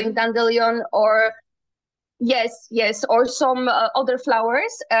dandelion. dandelion, or Yes, or some other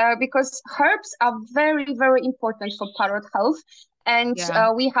flowers, because herbs are very, very important for parrot health. And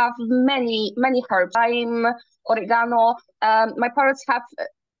Yeah. we have many, many herbs, thyme, oregano. My parrots have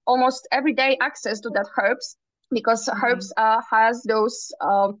almost everyday access to that herbs because herbs Mhm. has those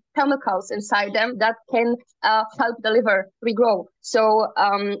chemicals inside them that can help the liver regrow. So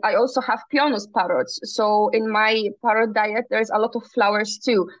I also have Pionus parrots. So in my parrot diet, there's a lot of flowers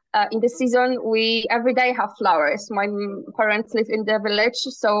too. In the season, we every day have flowers. My parents live in the village,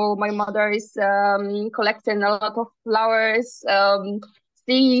 so my mother is collecting a lot of flowers,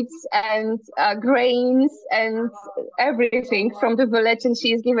 seeds, and grains, and everything from the village, and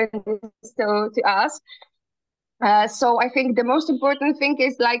she's giving this to us. So I think the most important thing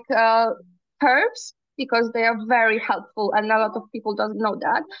is like herbs because they are very helpful, and a lot of people doesn't know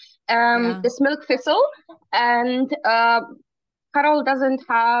that. Yeah. This milk thistle, and Carol doesn't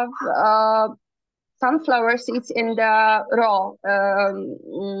have sunflower seeds in the raw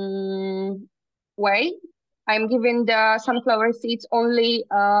way. I'm giving the sunflower seeds only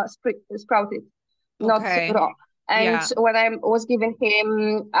sprouted, not Okay. raw. And Yeah. when I was giving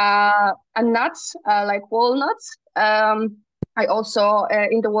him a nuts, like walnuts, I also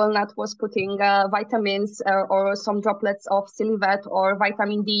in the walnut was putting vitamins or some droplets of silivet or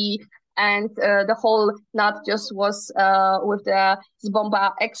vitamin D, and the whole nut just was with the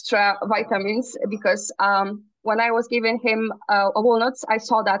Zbomba extra vitamins because when I was giving him walnuts, I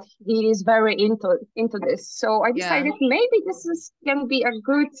saw that he is very into this. So I Yeah. decided maybe this is can be a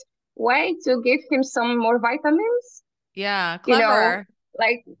good way to give him some more vitamins, Yeah. you know, Clever.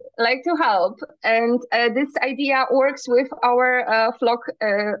 like like to help. And this idea works with our flock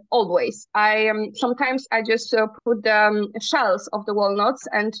always. I sometimes I just put the shells of the walnuts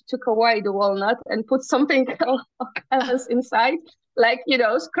and took away the walnut and put something else inside, like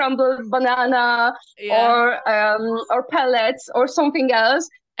scrambled banana Yeah. or pellets or something else.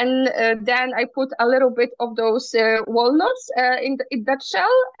 And then I put a little bit of those walnuts in that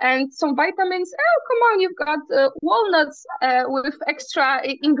shell and some vitamins. Oh, come on, you've got walnuts with extra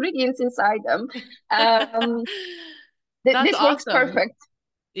ingredients inside them. Um, That's this works awesome. perfect.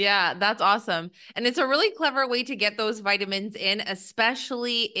 Yeah, that's awesome. And it's a really clever way to get those vitamins in,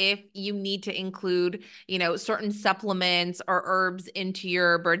 especially if you need to include, certain supplements or herbs into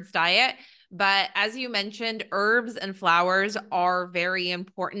your bird's diet. But as you mentioned, herbs and flowers are very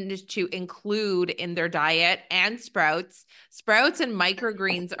important to include in their diet and sprouts. Sprouts and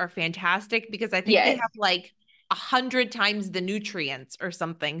microgreens are fantastic because I think they Yes, have like 100 times the nutrients or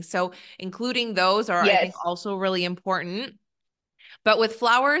something. So including those are, I think, yes. also really important. But with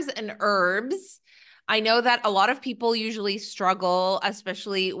flowers and herbs, I know that a lot of people usually struggle,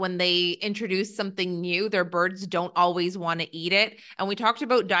 especially when they introduce something new. Their birds don't always want to eat it. And we talked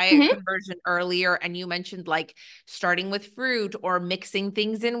about diet Hmm. conversion earlier, and you mentioned like starting with fruit or mixing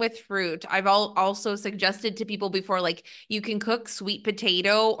things in with fruit. I've also suggested to people before, like you can cook sweet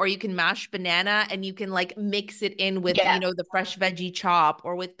potato or you can mash banana and you can like mix it in with, Yeah. the fresh veggie chop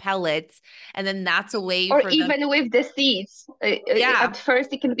or with pellets. And then that's a way Or for them. even with the seeds. Yeah. At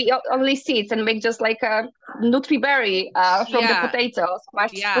first, it can be only seeds and make just like a nutri-berry from the Yeah. potato,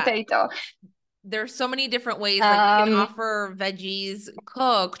 mashed Yeah. potato. There's so many different ways. Like we can Um, offer veggies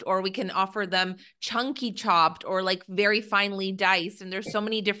cooked, or we can offer them chunky chopped, or like very finely diced. And there's so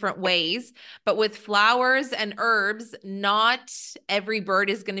many different ways. But with flowers and herbs, not every bird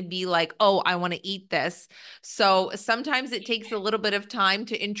is going to be like, oh, I want to eat this. So sometimes it takes a little bit of time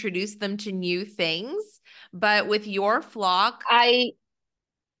to introduce them to new things. But with your flock, I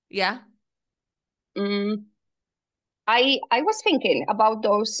yeah, mm, I was thinking about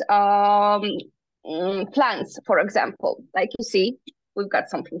those plants, for example. Like you see, we've got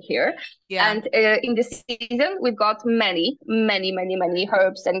something here, yeah, and in the season we've got many, many, many, many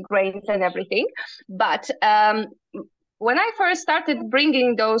herbs and grains and everything. But when I first started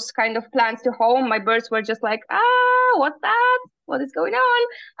bringing those kind of plants to home, my birds were just like, "Ah, what's that? What is going on?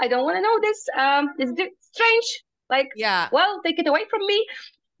 I don't want to know this. It's strange. Like, yeah, well, take it away from me."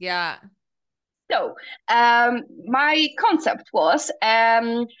 yeah, So, my concept was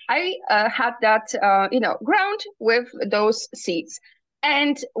I had that, ground with those seeds.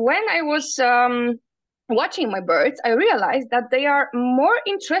 And when I was watching my birds, I realized that they are more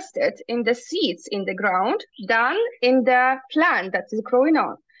interested in the seeds in the ground than in the plant that is growing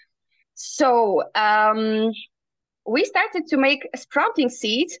on. So, we started to make sprouting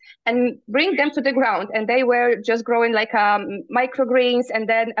seeds and bring them to the ground, and they were just growing like microgreens and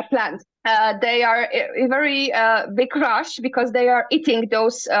then a plant. they are in very big rush because they are eating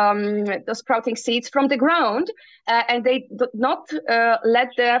those sprouting seeds from the ground, and they do not let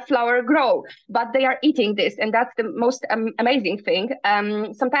the flower grow, but they are eating this, and that's the most amazing thing.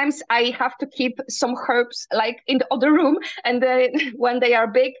 Sometimes I have to keep some herbs like in the other room, and when they are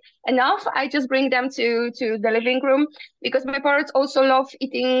big enough, I just bring them to the living room, because my parents also love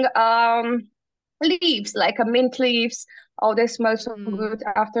eating leaves, like mint leaves. Oh, they smell so Mm. good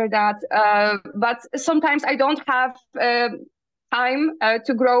after that. But sometimes I don't have time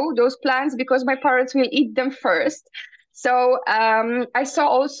to grow those plants because my parents will eat them first. So I saw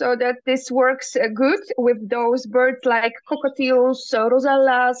also that this works good with those birds like cockatiels,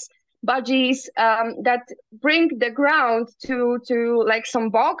 rosellas, budgies, that bring the ground to like some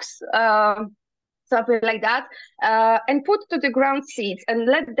box. Something like that, and put to the ground seeds and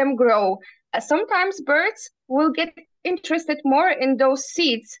let them grow. Sometimes birds will get interested more in those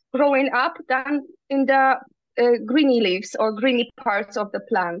seeds growing up than in the greeny leaves or greeny parts of the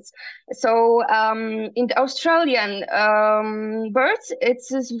plants. So in the Australian birds,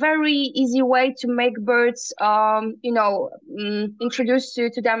 it's a very easy way to make birds, introduce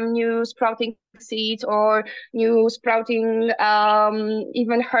to them new sprouting seeds or new sprouting,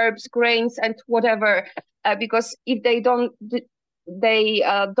 even herbs, grains, and whatever. Because if they don't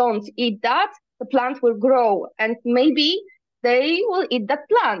eat that, the plant will grow, and maybe they will eat that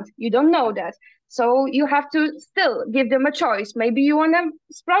plant. You don't know that. So you have to still give them a choice. Maybe you want a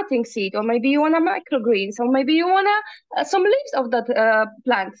sprouting seed, or maybe you want a microgreens, or maybe you want some leaves of that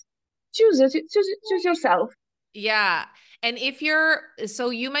plant. Choose it. Choose yourself. Yeah. And so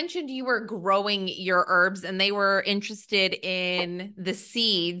you mentioned you were growing your herbs and they were interested in the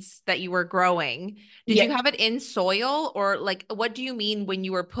seeds that you were growing. Did you Yes. have it in soil, or like what do you mean when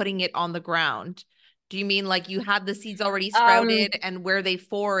you were putting it on the ground? Do you mean like you had the seeds already Um, sprouted and where they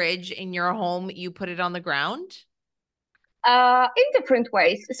forage in your home, you put it on the ground? in different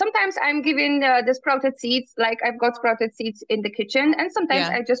ways. Sometimes I'm giving the sprouted seeds, like I've got sprouted seeds in the kitchen, and sometimes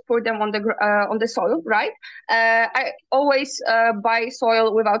Yeah. I just pour them on the soil. Right? I always buy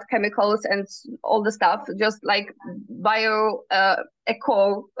soil without chemicals and all the stuff, just like bio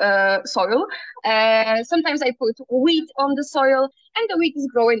eco soil. Sometimes I put wheat on the soil, and the wheat is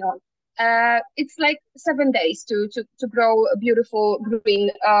growing on. It's like 7 days to grow a beautiful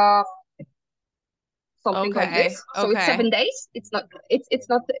green something like this. Okay. So it's Okay. 7 days. It's not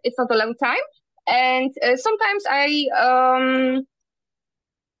a long time. And sometimes I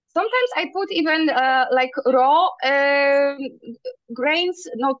put even like raw grains,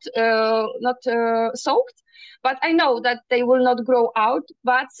 not soaked. But I know that they will not grow out.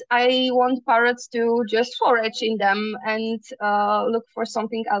 But I want parrots to just forage in them and look for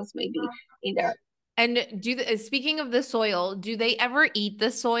something else maybe in there. And speaking of the soil, do they ever eat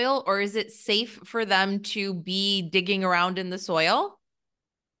the soil, or is it safe for them to be digging around in the soil?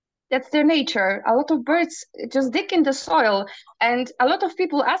 That's their nature. A lot of birds just dig in the soil, and a lot of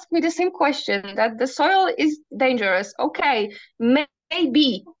people ask me the same question, that the soil is dangerous. Okay,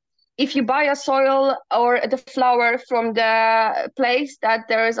 maybe if you buy a soil or the flour from the place that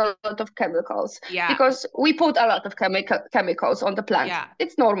there is a lot of chemicals, Yeah. because we put a lot of chemicals on the plant. Yeah.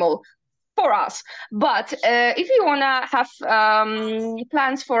 It's normal for us. But if you want to have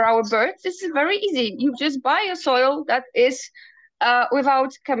plants for our birds, this is very easy. You just buy a soil that is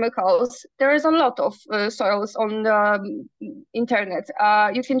without chemicals. There is a lot of soils on the internet.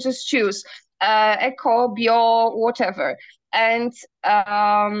 You can just choose eco, bio, whatever. And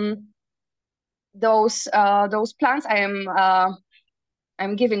those plants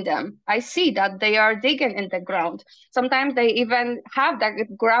I'm giving them, I see that they are digging in the ground. Sometimes they even have that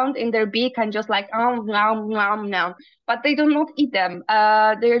ground in their beak and just like nom nom nom. But they do not eat them.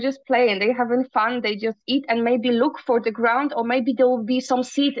 They're just playing. They're having fun. They just eat and maybe look for the ground, or maybe there will be some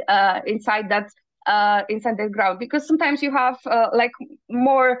seed inside the ground, because sometimes you have like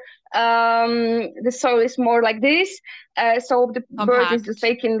more the soil is more like this, so the bird is just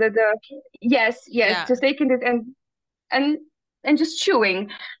Compact. taking the yes, Yeah. just taking it and and just chewing.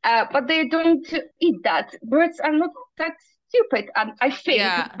 But they don't eat that. Birds are not that stupid, I think.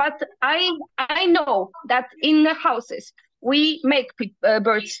 Yeah. But I know that in the houses we make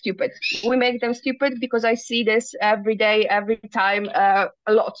birds stupid. We make them stupid because I see this every day, every time, a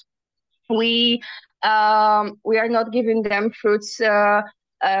lot. We are not giving them fruits.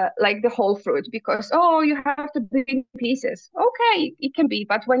 Like the whole fruit, because you have to be in pieces. Okay, it can be,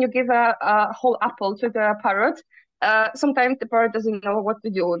 but when you give a whole apple to the parrot, sometimes the parrot doesn't know what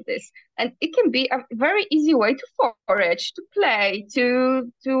to do with this, and it can be a very easy way to forage, to play,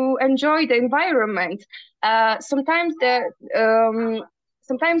 to enjoy the environment. Sometimes we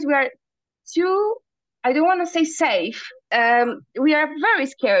are too, I don't want to say safe. We are very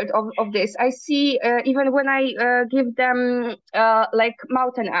scared of this. I see even when I give them like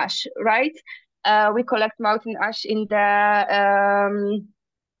mountain ash, right? We collect mountain ash in the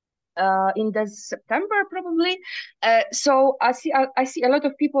September probably. So I see a lot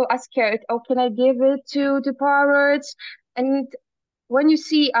of people are scared. Oh, can I give it to the parrots? And when you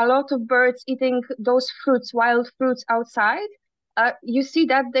see a lot of birds eating those fruits, wild fruits outside, you see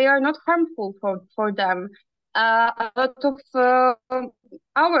that they are not harmful for them. A lot of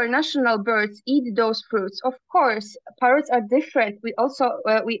our national birds eat those fruits. Of course, parrots are different. We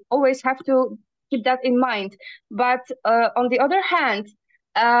always have to keep that in mind. But on the other hand,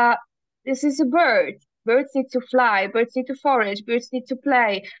 uh, this is a bird. Birds need to fly, birds need to forage, birds need to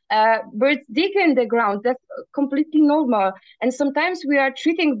play, birds dig in the ground. That's completely normal. And sometimes we are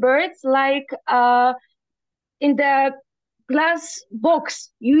treating birds like in the glass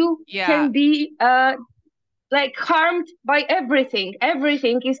box. You Yeah. can be like harmed by everything.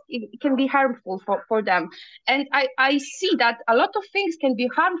 Everything is it can be harmful for them. And I see that a lot of things can be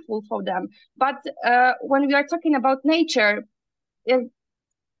harmful for them. But when we are talking about nature,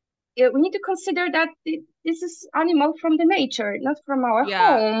 uh, we need to consider that this is animal from the nature, not from our Yeah.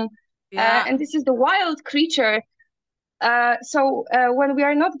 home. Yeah. And this is the wild creature. So when we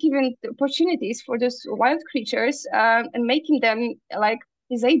are not given the opportunities for those wild creatures and making them like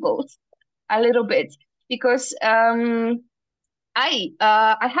disabled a little bit, because I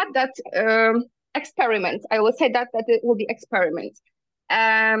had that experiment. I will say that it will be experiment.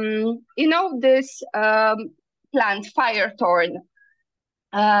 You know this plant fire thorn,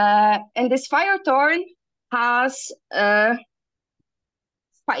 and this fire thorn has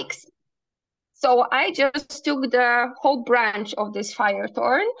spikes. So I just took the whole branch of this fire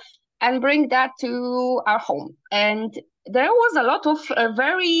thorn and bring that to our home. And there was a lot of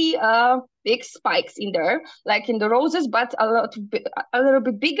very big spikes in there, like in the roses, but a little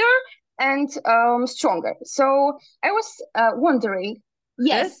bit bigger and stronger. So I was wondering,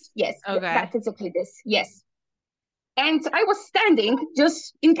 This? that's Okay. exactly this. Yes. And I was standing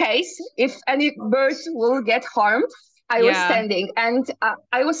just in case if any birds will get harmed. I was Yeah. standing and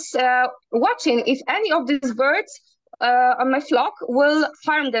I was watching if any of these birds on my flock will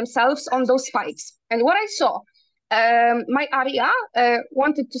harm themselves on those spikes. And what I saw, my Aria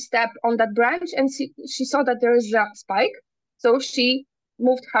wanted to step on that branch and she saw that there is a spike. So she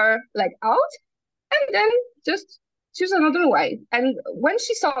moved her leg out and then just choose another way. And when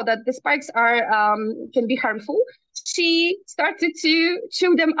she saw that the spikes are can be harmful, she started to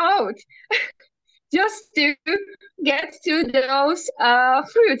chew them out just to get to those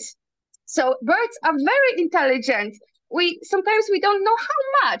fruits. So birds are very intelligent. We sometimes we don't know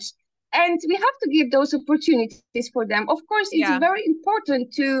how much, and we have to give those opportunities for them. Of course, it's Yeah. very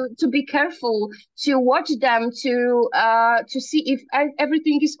important to be careful, to watch them, to see if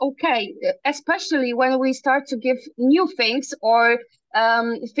everything is okay, especially when we start to give new things or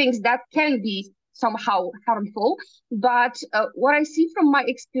things that can be somehow harmful. But what I see from my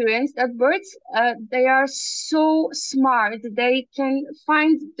experience that birds they are so smart. They can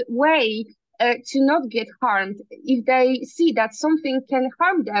find the way to not get harmed. If they see that something can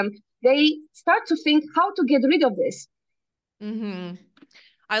harm them, they start to think how to get rid of this. Mm-hmm.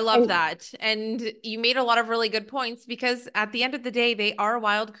 I love And that. And you made a lot of really good points because at the end of the day, they are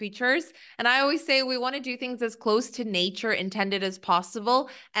wild creatures. And I always say we want to do things as close to nature intended as possible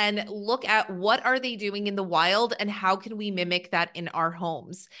and look at what are they doing in the wild and how can we mimic that in our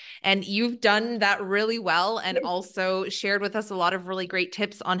homes. And you've done that really well and yes, also shared with us a lot of really great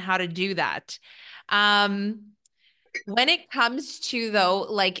tips on how to do that. Um, when it comes to though,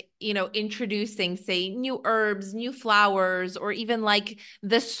 like, introducing, say, new herbs, new flowers, or even like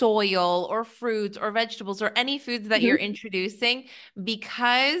the soil or fruits or vegetables or any foods that you're mhm, introducing,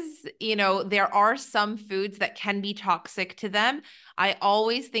 because, there are some foods that can be toxic to them. I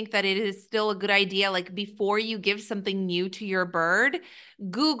always think that it is still a good idea, like before you give something new to your bird,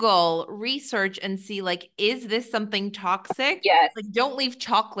 Google, research, and see, like, is this something toxic? yes, Like, don't leave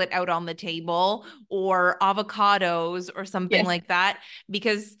chocolate out on the table or avocados or something yes, like that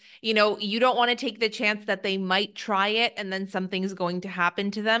because you don't want to take the chance that they might try it and then something's going to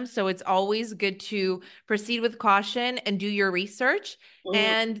happen to them. So it's always good to proceed with caution and do your research. mhm,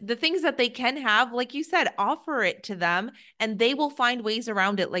 And the things that they can have, like you said, offer it to them and they will find ways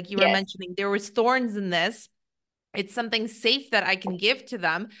around it. Like you were yes, mentioning, there was thorns in this. It's something safe that I can give to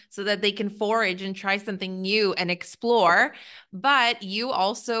them so that they can forage and try something new and explore. But you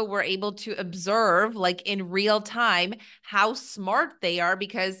also were able to observe, like in real time, how smart they are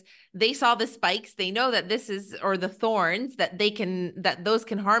because they saw the spikes. They know that this is, or the thorns, that those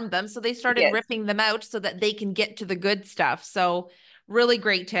can harm them. So they started Yes. ripping them out so that they can get to the good stuff. So, really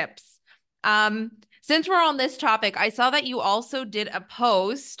great tips. Since we're on this topic, I saw that you also did a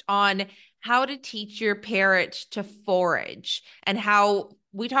post on how to teach your parrot to forage, and how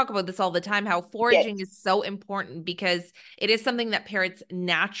we talk about this all the time, how Yes. foraging is so important because it is something that parrots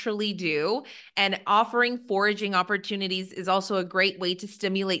naturally do. And offering foraging opportunities is also a great way to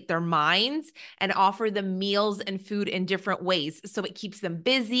stimulate their minds and offer them meals and food in different ways. So it keeps them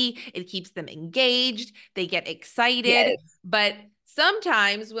busy, it keeps them engaged, they get excited. Yes. But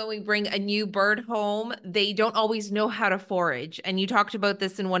sometimes when we bring a new bird home, they don't always know how to forage. And you talked about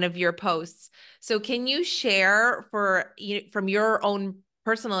this in one of your posts. So can you share from your own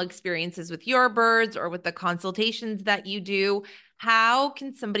personal experiences with your birds or with the consultations that you do, how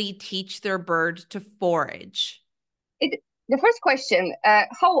can somebody teach their bird to forage? The first question,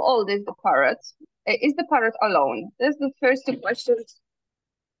 how old is the parrot? Is the parrot alone? That's the first two questions.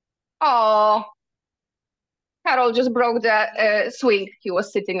 Oh, Carol just broke the swing he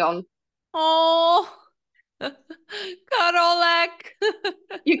was sitting on. Oh, Karolek.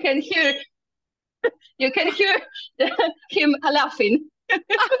 You can hear you can hear him laughing.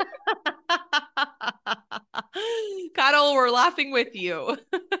 Carol, we're laughing with you.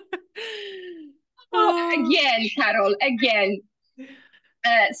 Oh, Oh. again, Carol, again.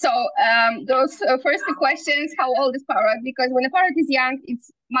 Those first two questions, how old is parrot? Because when a parrot is young,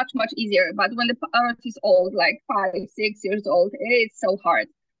 it's much easier. But when the parrot is old, like 5, 6 years old, it's so hard.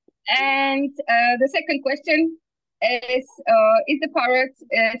 And the second question is the parrot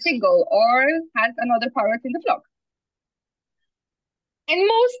single or has another parrot in the flock? And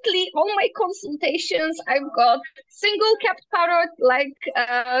mostly all my consultations, I've got single capped parrot, like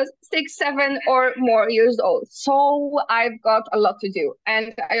 6, 7 or more years old. So I've got a lot to do.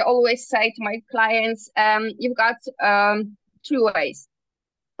 And I always say to my clients, you've got two ways.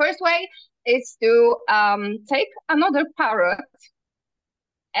 First way is to take another parrot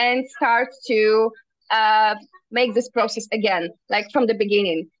and start to make this process again, like from the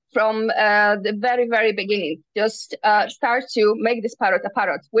beginning, from the very beginning. Just start to make this parrot a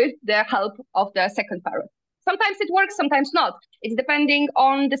parrot with the help of the second parrot. Sometimes it works, sometimes not. It's depending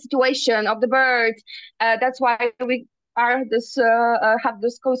on the situation of the bird. That's why we have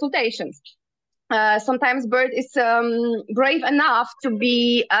those consultations. Sometimes bird is brave enough to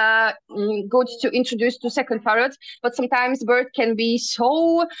be good to introduce to second parrot, but sometimes bird can be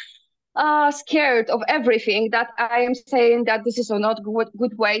so scared of everything that I am saying that this is not a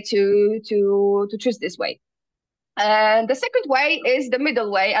good way to choose this way. And the second way is the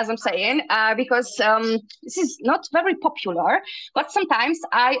middle way, as I'm saying, because this is not very popular, but sometimes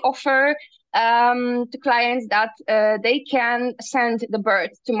I offer to clients that they can send the bird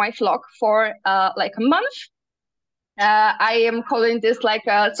to my flock for like a month. I am calling this like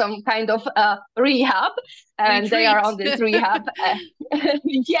some kind of rehab, and they are on Retreat. this rehab.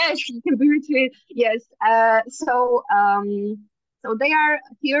 Yes, it can be retreat. Yes. So they are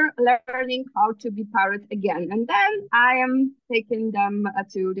here learning how to be parrot again, and then I am taking them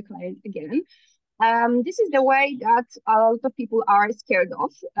to the client again. This is the way that a lot of people are scared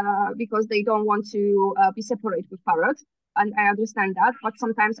of because they don't want to be separate with parrots. And I understand that, but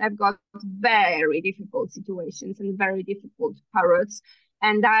sometimes I've got very difficult situations and very difficult parrots.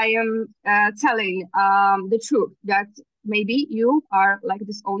 And I am telling the truth that maybe you are like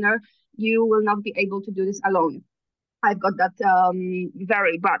this owner, you will not be able to do this alone. I've got that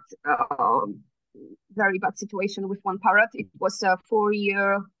very bad situation with one parrot. It was a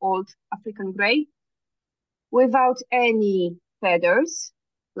 4-year-old African grey without any feathers,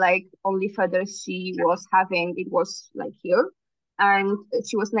 like only feathers she was having, it was like here. And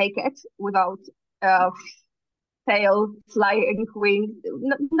she was naked without tail, flying wing,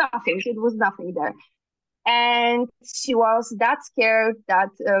 nothing. It was nothing there. And she was that scared that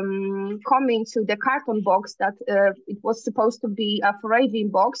coming to the carton box that it was supposed to be a foraging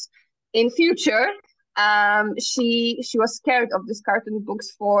box in future, she was scared of this carton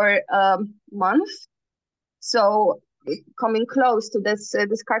box for months. So coming close to this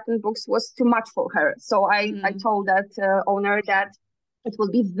carton box was too much for her. So I told that owner that it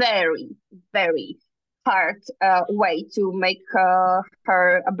will be very hard way to make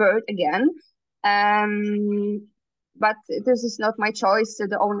her a bird again. But this is not my choice. So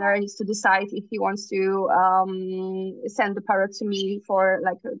the owner needs to decide if he wants to send the parrot to me for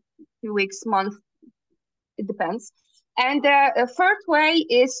like a few weeks, month. It depends. And the third way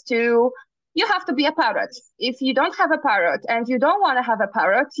is to you have to be a parrot. If you don't have a parrot and you don't want to have a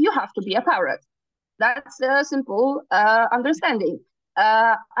parrot, you have to be a parrot. That's a simple understanding.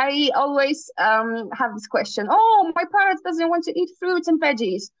 I always have this question. Oh, my parrot doesn't want to eat fruits and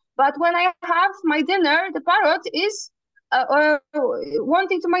veggies. But when I have my dinner, the parrot is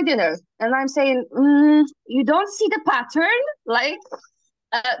wanting to my dinner. And I'm saying, you don't see the pattern? Like,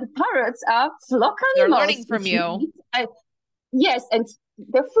 the parrots are flock They're animals. learning from you. Yes, and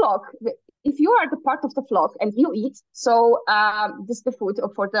the flock, if you are the part of the flock and you eat, so this is the food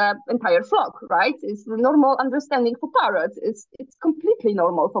for the entire flock, right? It's the normal understanding for parrots. It's completely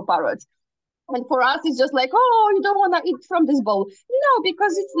normal for parrots. And for us, it's just like, oh, you don't want to eat from this bowl. No,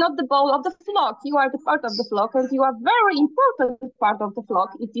 because it's not the bowl of the flock. You are the part of the flock, and you are very important part of the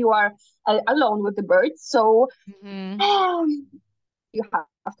flock if you are alone with the birds. So Mm-hmm. you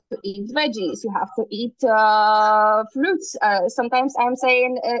have to eat veggies, you have to eat fruits. Sometimes I'm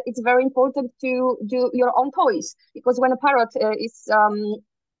saying it's very important to do your own toys, because when a parrot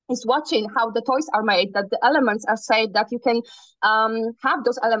is watching how the toys are made, that the elements are said, that you can have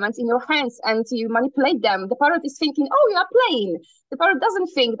those elements in your hands and you manipulate them. The parrot is thinking, oh, you are playing. The parrot doesn't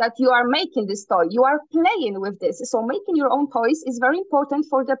think that you are making this toy. You are playing with this. So making your own toys is very important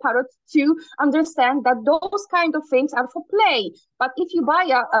for the parrot to understand that those kind of things are for play. But if you buy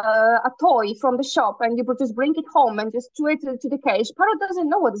a toy from the shop and you just bring it home and just chew it to the cage, parrot doesn't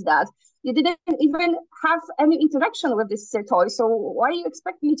know what is that. You didn't even have any interaction with this toy. So why you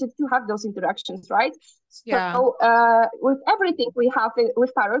expect me to have those interactions, right? Yeah. So with everything we have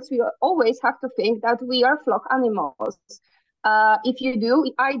with parrots, we always have to think that we are flock animals. If you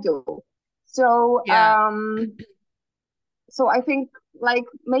do, I do. So Yeah. so I think like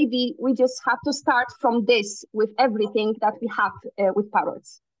maybe we just have to start from this with everything that we have with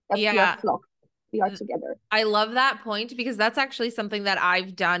parrots. That we are Yeah. flock, we are together. I love that point because that's actually something that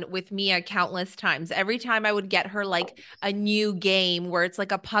I've done with Mia countless times. Every time I would get her like a new game where it's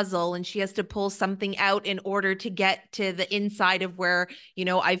like a puzzle and she has to pull something out in order to get to the inside of where,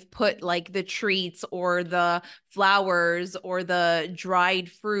 I've put like the treats or the flowers or the dried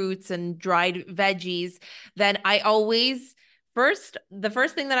fruits and dried veggies, then I always the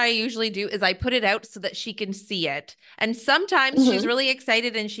first thing that I usually do is I put it out so that she can see it. And sometimes she's Mm-hmm. really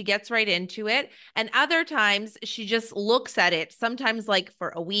excited and she gets right into it. And other times she just looks at it, sometimes like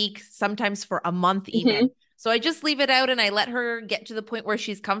for a week, sometimes for a month Mm-hmm. even. So I just leave it out and I let her get to the point where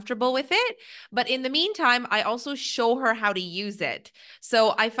she's comfortable with it. But in the meantime, I also show her how to use it.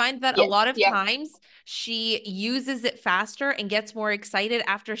 So I find that a Yes. lot of Yeah. times she uses it faster and gets more excited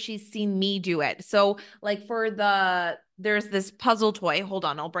after she's seen me do it. So like there's this puzzle toy. Hold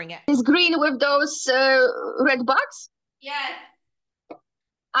on, I'll bring it. It's green with those red bugs. Yes.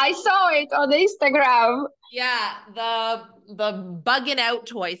 I saw it on Instagram. Yeah, the bugging out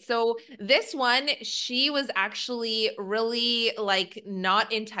toy. So this one, she was actually really like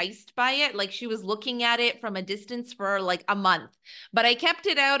not enticed by it. Like she was looking at it from a distance for like a month. But I kept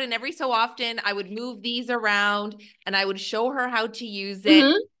it out and every so often I would move these around and I would show her how to use it.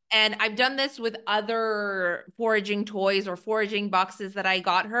 Mm-hmm. And I've done this with other foraging toys or foraging boxes that I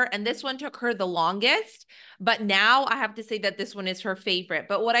got her. And this one took her the longest. But now I have to say that this one is her favorite.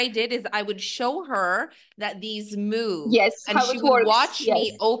 But what I did is I would show her that these move Yes, and how she it would works. watch Yes.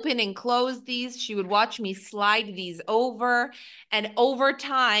 me open and close these. She would watch me slide these over. And over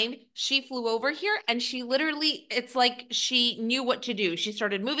time, she flew over here and she literally, it's like she knew what to do. She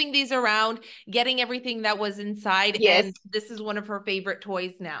started moving these around, getting everything that was inside. And Yes. this is one of her favorite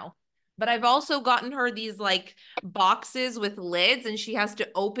toys now. But I've also gotten her these like boxes with lids, and she has to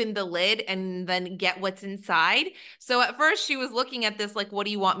open the lid and then get what's inside. So at first, she was looking at this like, what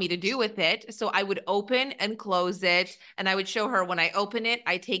do you want me to do with it? So I would open and close it, and I would show her when I open it,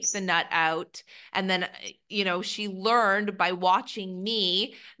 I take the nut out. And then, she learned by watching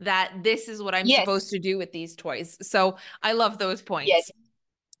me that this is what I'm supposed Yes. to do with these toys. So I love those points. Yes.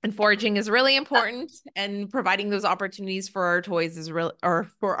 And foraging is really important, and providing those opportunities for our toys is real, or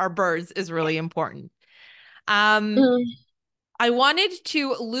for our birds is really important. Um, Mm, I wanted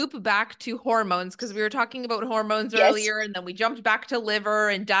to loop back to hormones because we were talking about hormones yes. earlier, and then we jumped back to liver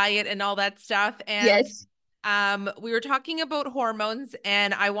and diet and all that stuff. And Yes. we were talking about hormones,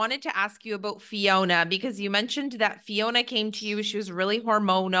 and I wanted to ask you about Fiona because you mentioned that Fiona came to you. She was really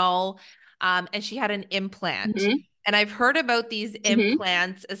hormonal, and she had an implant. Mm-hmm. And I've heard about these Mm-hmm.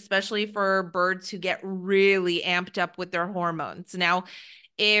 implants, especially for birds who get really amped up with their hormones. Now,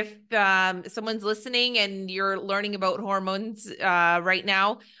 if someone's listening and you're learning about hormones right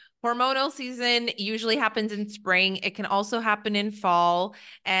now, Hormonal season usually happens in spring. It can also happen in fall.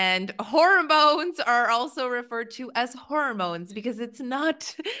 And hormones are also referred to as hormones because it's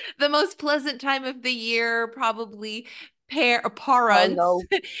not the most pleasant time of the year. Probably Oh parents no.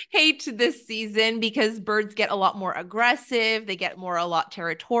 hate this season because birds get a lot more aggressive, they get a lot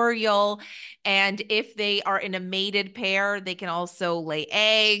territorial. And if they are in a mated pair, they can also lay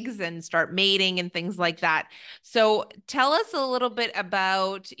eggs and start mating and things like that. So tell us a little bit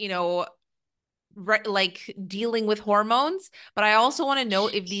about, like dealing with hormones, but I also want to know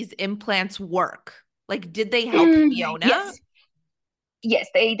if these implants work. Like, did they help Fiona? Yes, yes,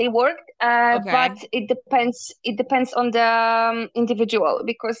 they worked, but Okay. it depends on the individual,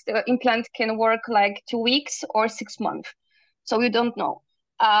 because the implant can work like 2 weeks or 6 months, so you don't know.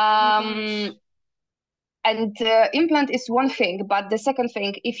 Oh my Um, gosh. and implant is one thing, but the second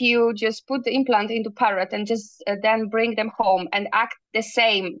thing, if you just put the implant into parrot and just then bring them home and act the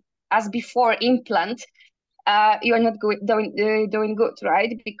same as before implant, you're not doing good,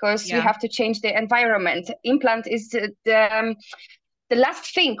 right? Because we Yeah. have to change the environment. Implant is the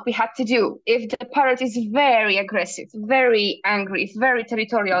last thing we had to do. If the parrot is very aggressive, very angry, very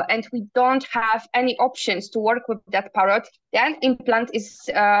territorial, and we don't have any options to work with that parrot, then implant is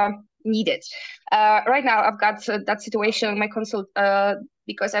needed. Right now, I've got that situation in my consult,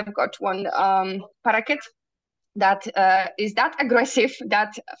 because I've got one parakeet that is that aggressive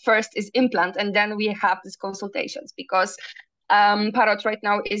that first is implant, and then we have these consultations, because parrot right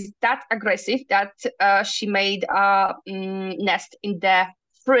now is that aggressive that she made a nest in the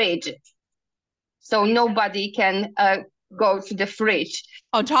fridge, so nobody can go to the fridge.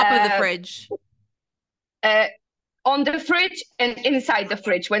 On top of the uh, fridge. uh, on the fridge and inside the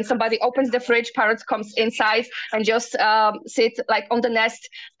fridge. When somebody opens the fridge, parrot comes inside and just sit like on the nest,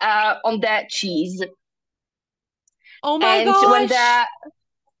 on the cheese. Oh my And when the gosh.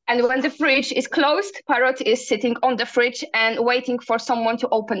 And when the fridge is closed, parrot is sitting on the fridge and waiting for someone to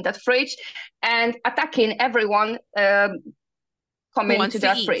open that fridge and attacking everyone Who coming wants to to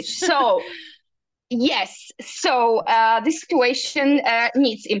that eat? fridge. So yes, so this situation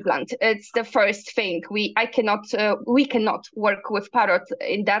needs implant. It's the first thing. We cannot work with parrot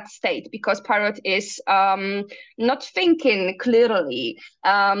in that state, because parrot is not thinking clearly.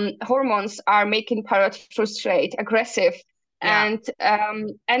 Hormones are making parrot frustrated, aggressive, Yeah. and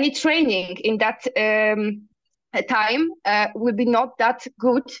any training in that time will be not that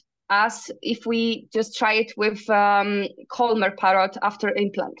good as if we just try it with calmer parrot after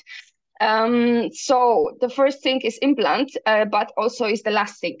implant. So the first thing is implant, but also is the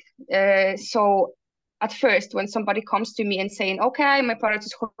last thing. So at first, when somebody comes to me and saying, "Okay, my parrot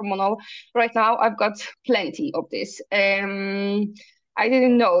is hormonal right now, I've got plenty of this." I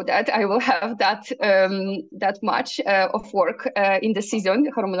didn't know that I will have that much of work in the season,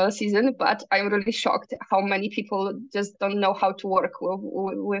 hormonal season. But I'm really shocked how many people just don't know how to work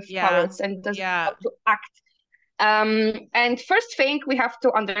with Yeah. parrots and doesn't know Yeah. how to act. And first thing we have to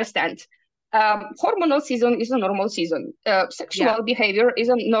understand, hormonal season is a normal season. Yeah. Sexual behavior is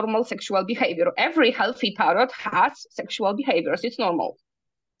a normal sexual behavior. Every healthy parrot has sexual behaviors. It's normal.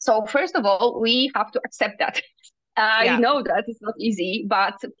 So first of all, we have to accept that. I Yeah. know that it's not easy,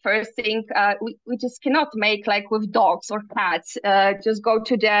 but first thing, we just cannot make like with dogs or cats, just go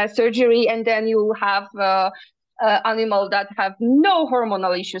to the surgery and then you have animal that have no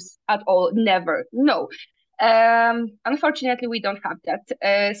hormonal issues at all. Never. No. Unfortunately, we don't have that.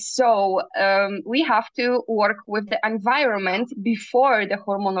 So we have to work with the environment before the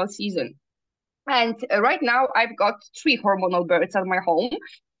hormonal season. And right now, I've got 3 hormonal birds at my home.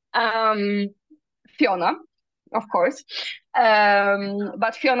 Um, Fiona, of course.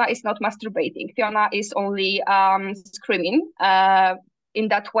 But Fiona is not masturbating. Fiona is only screaming. In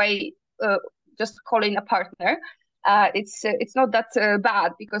that way, just calling a partner. It's not that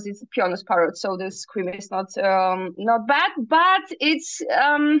bad, because it's a Fiona's parrot, so the scream is not bad. But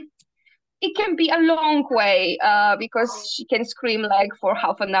it can be a long way, because she can scream like for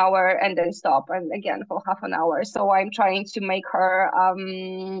half an hour and then stop, and again for half an hour. So I'm trying to make her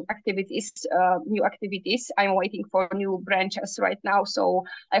new activities. I'm waiting for new branches right now, so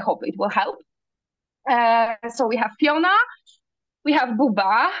I hope it will help. So we have Fiona, we have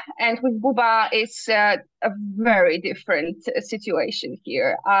Buba, and with Buba it's a very different situation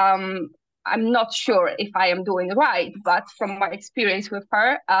here. I'm not sure if I am doing right, but from my experience with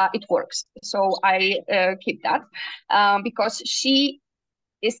her, it works. So I keep that, because she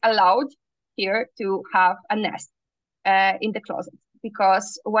is allowed here to have a nest in the closet.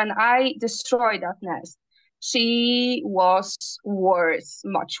 Because when I destroy that nest, she was worse,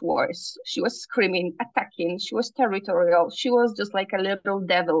 much worse. She was screaming, attacking. She was territorial. She was just like a little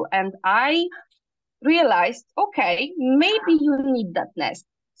devil. And I realized, okay, maybe you need that nest.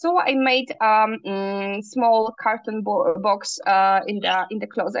 So I made small carton box in the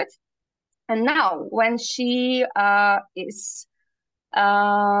closet. And now when she is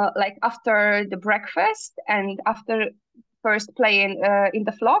like after the breakfast and after first playing in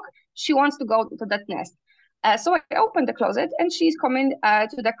the flock, she wants to go to that nest. So I open the closet and she's coming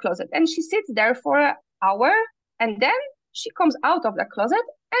to the closet and she sits there for an hour and then she comes out of the closet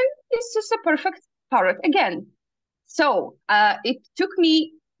and it's just a perfect parrot again. So it took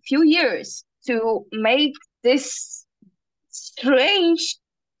me a few years to make this strange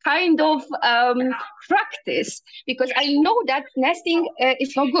kind of practice because I know that nesting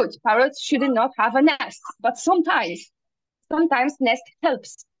is not good. Parrots should not have a nest, but sometimes nest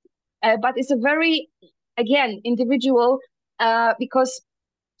helps. But it's a very, again, individual because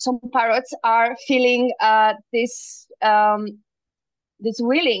some parrots are feeling this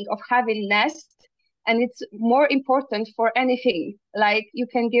willing of having nest, and it's more important for anything. Like you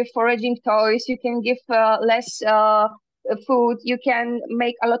can give foraging toys, you can give less food, you can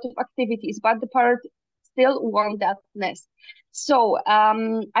make a lot of activities, but the parrot still want that nest. So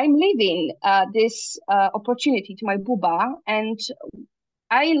I'm leaving this opportunity to my booba, and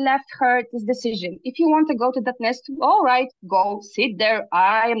I left her this decision. If you want to go to that nest, all right, go sit there.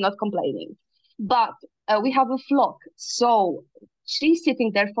 I am not complaining. But we have a flock. So she's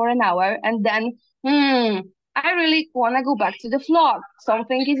sitting there for an hour and then, I really want to go back to the flock.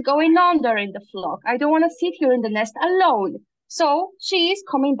 Something is going on there in the flock. I don't want to sit here in the nest alone. So she is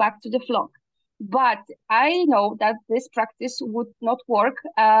coming back to the flock. But I know that this practice would not work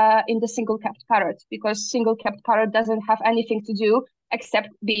in the single capped parrot because single capped parrot doesn't have anything to do except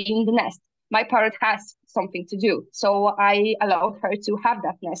being in the nest. My parrot has something to do. So I allowed her to have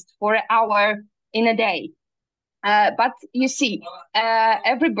that nest for an hour in a day. But you see,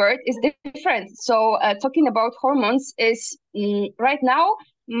 every bird is different. So talking about hormones is right now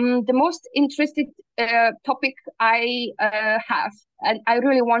the most interested topic I have. And I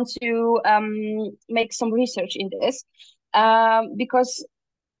really want to make some research in this because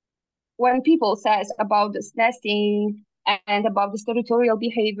when people says about this nesting and about this territorial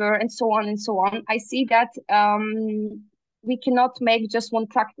behavior and so on, I see that we cannot make just one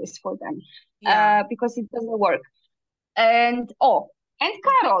practice for them because it doesn't work. And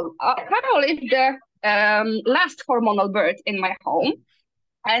Carol is the last hormonal bird in my home,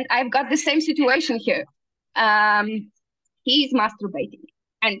 and I've got the same situation here. He's masturbating,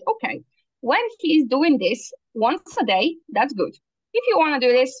 and okay, when he's doing this once a day, that's good. If you want to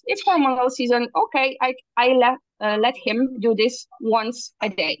do this, it's hormonal season. Okay, I let him do this once a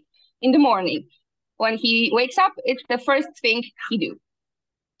day in the morning. When he wakes up, it's the first thing he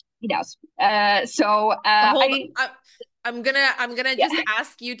does. I'm gonna just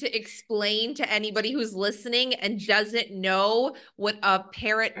ask you to explain to anybody who's listening and doesn't know what a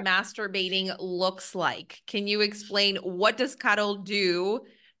parrot masturbating looks like. Can you explain what does Carol do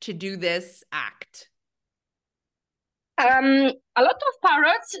to do this act? A lot of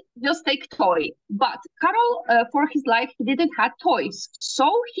parrots just take toy, but Carol, for his life, he didn't have toys, so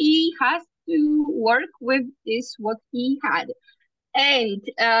he has to work with this what he had, and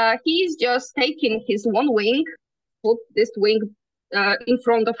he's just taking his one wing, put this wing in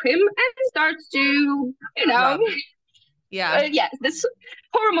front of him, and starts to, this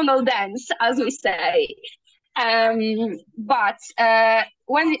hormonal dance, as we say. But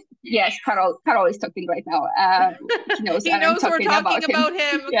yes, Carol is talking right now. He knows, he knows we're talking about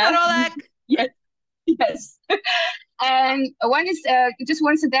him. Yeah. Yes. And when it's just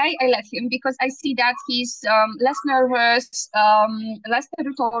once a day, I let him because I see that he's less nervous, less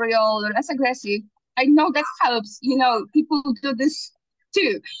territorial, less aggressive. I know that helps. People do this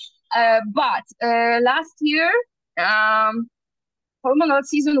too. But last year, hormonal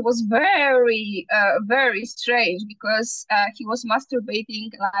season was very, very strange because he was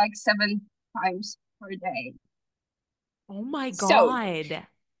masturbating like 7 times per day. Oh my God. So,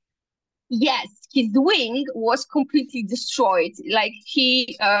 yes, his wing was completely destroyed. Like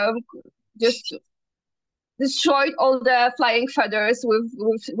he just destroyed all the flying feathers with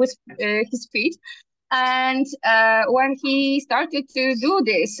his feet. And when he started to do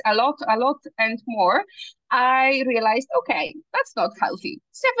this a lot and more, I realized, okay, that's not healthy.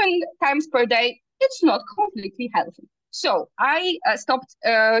 7 times per day, it's not completely healthy. So I stopped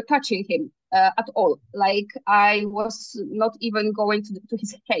touching him at all. Like I was not even going to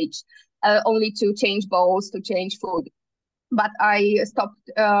his cage, only to change bowls, to change food. but I stopped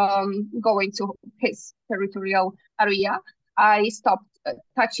going to his territorial area. I stopped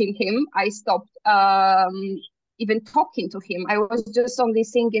touching him. I stopped even talking to him. I was just only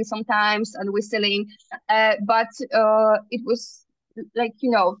singing sometimes and whistling, but it was like,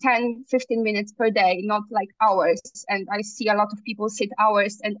 10, 15 minutes per day, not like hours. And I see a lot of people sit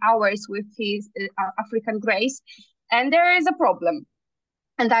hours and hours with his African grays, and there is a problem.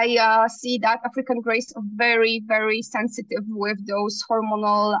 And I see that African grays are very, very sensitive with those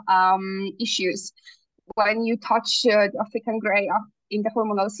hormonal issues. When you touch African gray in the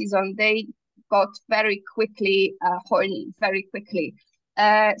hormonal season, they got very quickly horny, very quickly.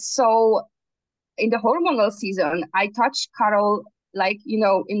 So in the hormonal season, I touch Carol like, in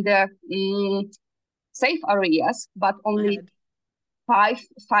the safe areas, but only five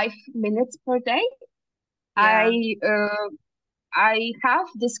minutes per day. Yeah. I have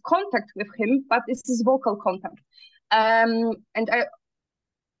this contact with him, but this is vocal contact. And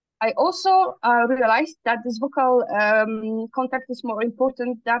I also realized that this vocal contact is more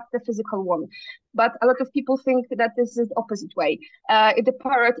important than the physical one. But a lot of people think that this is the opposite way. If the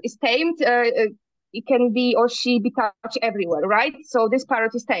parrot is tamed, it can be or she be touched everywhere, right? So this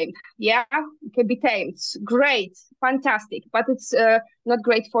parrot is tamed. Yeah, it can be tamed. Great, fantastic. But it's not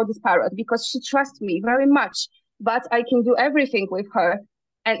great for this parrot because she trusts me very much. But I can do everything with her,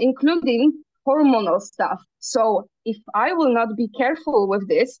 and including hormonal stuff. So if I will not be careful with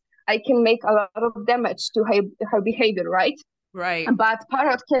this, I can make a lot of damage to her behavior, right? Right. But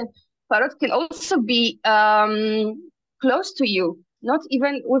parrot can also be close to you, not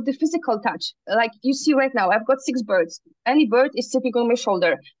even with the physical touch. Like you see right now, I've got 6 birds. Any bird is sitting on my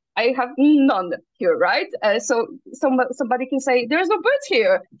shoulder. I have none here, right? So somebody can say, there's no birds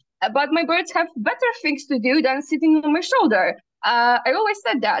here. But my birds have better things to do than sitting on my shoulder. I always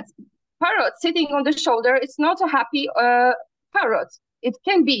said that. Parrot sitting on the shoulder, it's not a happy parrot. It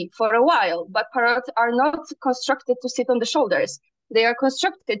can be for a while, but parrots are not constructed to sit on the shoulders. They are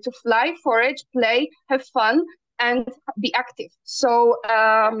constructed to fly, forage, play, have fun, and be active. So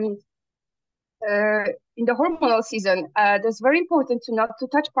in the hormonal season, it's very important to not to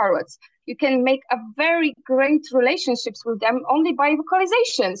touch parrots. You can make a very great relationships with them only by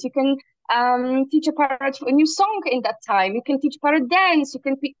vocalizations. You can teach a parrot a new song in that time. You can teach parrot dance. You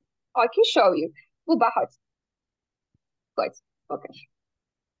can I can show you. Bubahat. Good. Okay.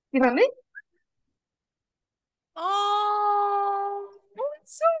 You know me? Oh,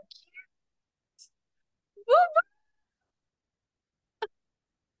 it's so cute.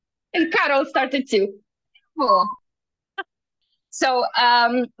 And Carol started too. Oh. So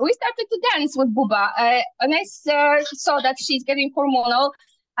we started to dance with Buba. And I saw that she's getting hormonal.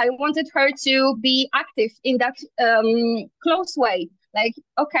 I wanted her to be active in that close way. Like,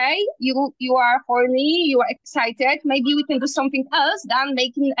 okay, you are horny, you are excited. Maybe we can do something else than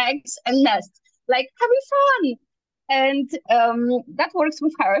making eggs and nests. Like having fun. And that works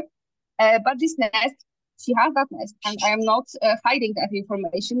with her. But this nest, she has that nest, and I am not hiding that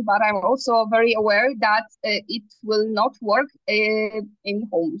information, but I'm also very aware that it will not work in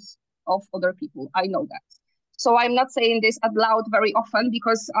homes of other people. I know that. So I'm not saying this out loud very often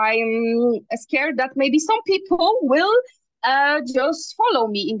because I'm scared that maybe some people will just follow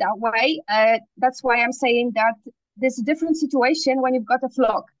me in that way. That's why I'm saying that there's a different situation when you've got a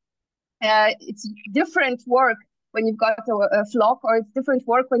flock. It's different work when you've got a flock, or it's different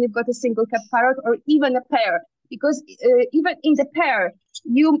work when you've got a single cat parrot or even a pair. Because even in the pair,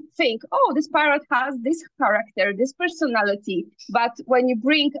 you think, oh, this parrot has this character, this personality. But when you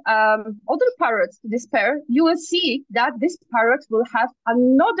bring other parrots to this pair, you will see that this parrot will have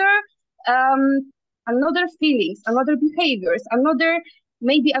another feelings, another behaviors,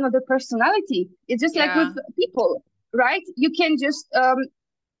 maybe another personality. It's just like with people, right? You can just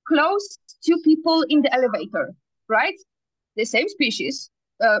close 2 people in the elevator, right? The same species,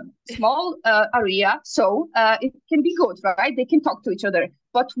 small area, so it can be good, right? They can talk to each other.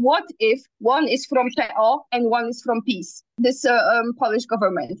 But what if one is from PO and one is from PiS? This Polish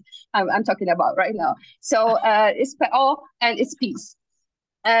government I'm talking about right now. So it's PO and it's PiS.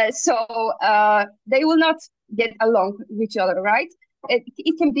 So they will not get along with each other, right?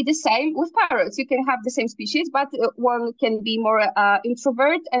 It can be the same with parrots. You can have the same species, but one can be more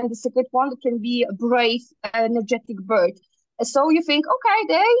introvert, and the second one can be a brave, energetic bird. So you think, okay,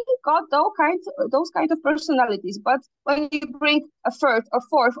 they got those kind of personalities. But when you bring a third or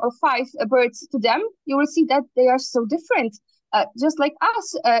fourth or 5 birds to them, you will see that they are so different. just like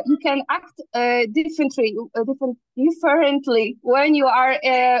us, you can act differently when you are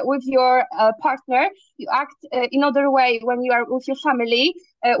with your partner. You act in other way when you are with your family,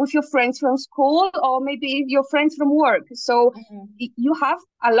 with your friends from school, or maybe your friends from work. So you have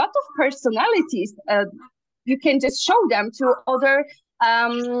a lot of personalities. You can just show them to other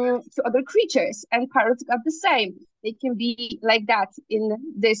creatures, and parrots got the same. They can be like that in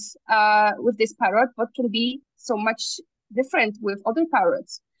this with this parrot, but can be so much different with other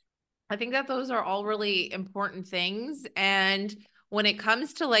parrots. I think that those are all really important things. And when it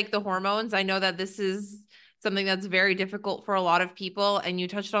comes to like the hormones, I know that this is something that's very difficult for a lot of people. And you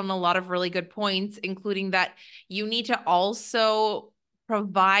touched on a lot of really good points, including that you need to also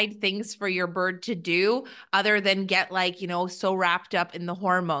provide things for your bird to do other than get like, so wrapped up in the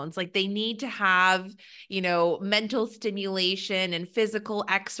hormones. Like they need to have, mental stimulation and physical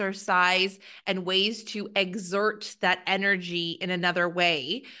exercise and ways to exert that energy in another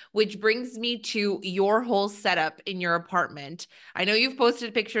way, which brings me to your whole setup in your apartment. I know you've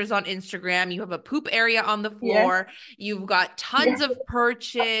posted pictures on Instagram. You have a poop area on the Yeah, floor. You've got yeah, tons of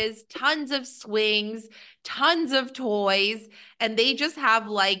perches, tons of swings, tons of toys, and they just have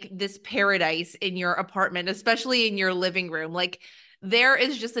like this paradise in your apartment, especially in your living room. Like there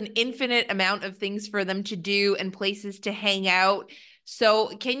is just an infinite amount of things for them to do and places to hang out. So,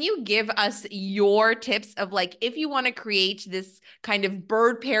 can you give us your tips of like if you want to create this kind of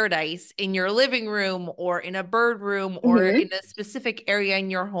bird paradise in your living room or in a bird room or hmm in a specific area in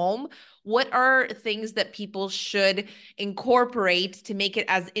your home? What are things that people should incorporate to make it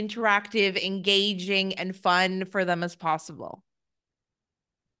as interactive, engaging, and fun for them as possible?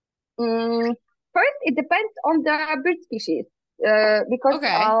 mm, First, it depends on the bird species, because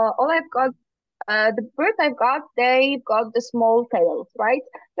Okay. all I've got, the birds I've got, they've got the small tails, right?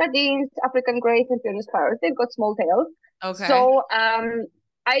 Jardines, African greys, and Pinus parrots, they've got small tails. Okay. So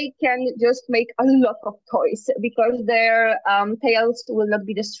I can just make a lot of toys because their tails will not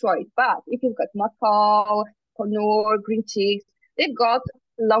be destroyed. But if you've got Macaw, Conure, Green Cheeks, they've got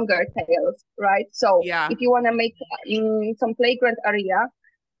longer tails, right? So Yeah. if you want to make some playground area,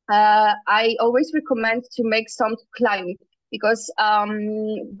 I always recommend to make some to climb because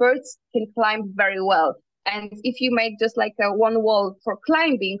birds can climb very well. And if you make just like a one wall for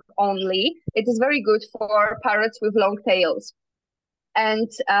climbing only, it is very good for parrots with long tails. And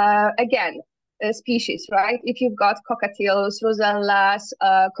again, species, right? If you've got cockatiels, rosellas,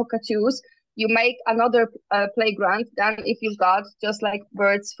 cockatoos, you make another playground than if you've got just like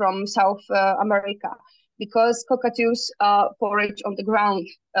birds from South America, because cockatoos forage on the ground,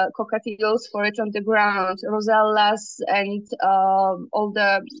 cockatiels forage on the ground, rosellas and all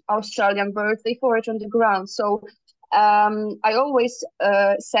the Australian birds, they forage on the ground. So I always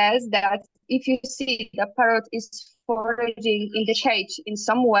says that if you see the parrot is foraging in the cage in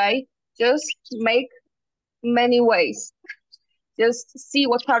some way, just make many ways. Just see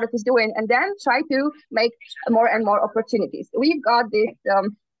what parrot is doing and then try to make more and more opportunities. We've got this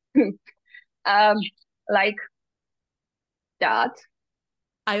um like that.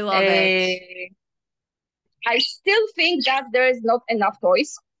 I love it. Uh, I still think that there is not enough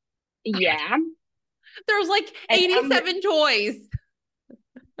toys. Yeah. There's like And 87 toys.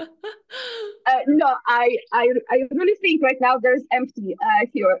 no, I really think right now there's empty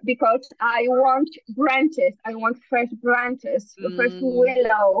here because I want branches. I want fresh branches, fresh Mm.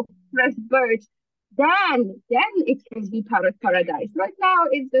 willow, fresh birch. Then it can be parrot paradise. Right now,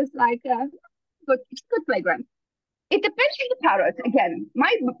 it's just like a good playground. It depends on the parrot. Again,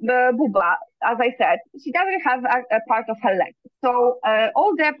 my Buba, as I said, she doesn't have a part of her leg. So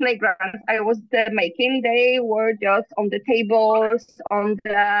all the playgrounds I was making, they were just on the tables, on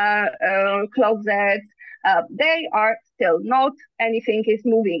the closets. They are still not anything is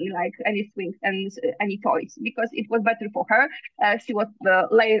moving, like any swings and any toys, because it was better for her. She was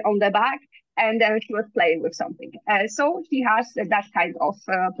laying on the back and then she was playing with something. So she has that kind of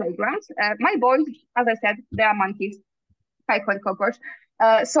playgrounds. My boys, as I said, they are monkeys, frequent cockroach.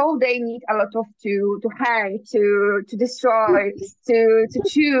 So they need a lot of to hang, to destroy, to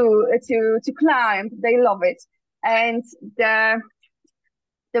chew, to climb. They love it, and the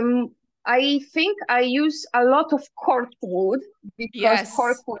I think I use a lot of corkwood because Yes.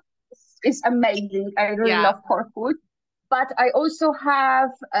 corkwood is amazing. I really Yeah. love corkwood, but I also have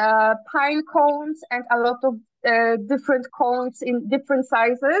pine cones and a lot of different cones in different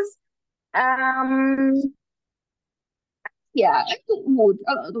sizes. Um, yeah, wood,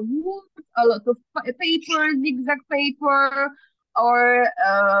 a lot of wood, a lot of paper, zigzag paper, or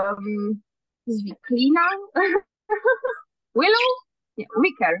is it cleaner? Willow? Yeah,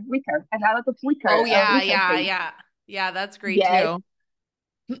 wicker, and a lot of Oh wicker, yeah, wicker yeah, things. yeah. Yeah, that's great Yes.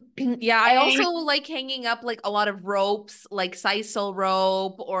 too. Yeah, I And also like hanging up like a lot of ropes, like sisal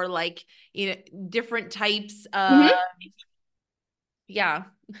rope or like, different types of, mhm. yeah,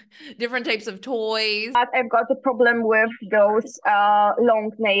 different types of toys. But I've got a problem with those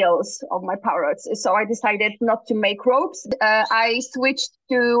long nails of my parrots. So I decided not to make ropes. I switched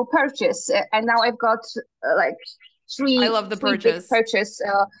to perches, and now I've got like I three love the three big purchase perches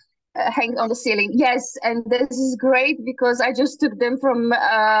hanging on the ceiling. Yes, and this is great because I just took them from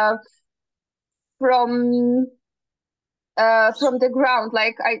from the ground.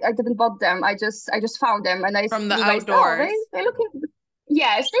 Like I didn't bought them. I just found them, and I from the realized, oh, outdoors. they looking,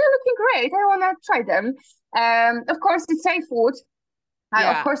 yes, they're looking great. I wanna try them. Of course it's safe food. Of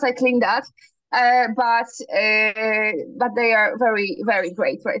Yeah. course I cleaned that. But they are very very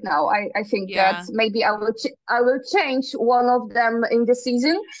great right now. I think that Yeah. maybe I will change one of them in the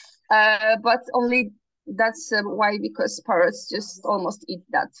season, but only that's why, because parrots just almost eat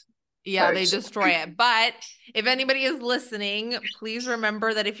that Yeah, they perch. destroy it. But if anybody is listening, please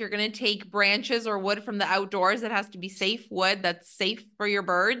remember that if you're going to take branches or wood from the outdoors, it has to be safe wood that's safe for your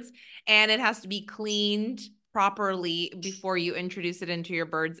birds, and it has to be cleaned properly before you introduce it into your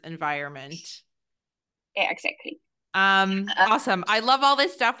bird's environment. Yeah, exactly. Awesome. I love all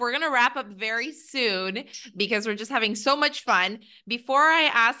this stuff. We're gonna wrap up very soon because we're just having so much fun. Before I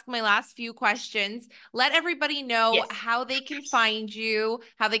ask my last few questions, let everybody know Yes. how they can find you,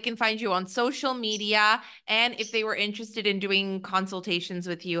 how they can find you on social media, and if they were interested in doing consultations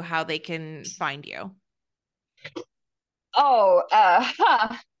with you, how they can find you. Oh,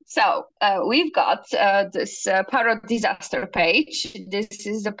 so we've got this parrot disaster page. This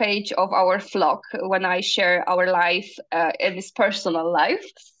is the page of our vlog when I share our life in this personal life.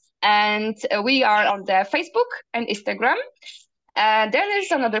 And we are on the Facebook and Instagram. And then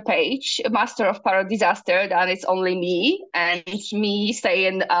there's another page, Master of Parrot Disaster, that is only me and me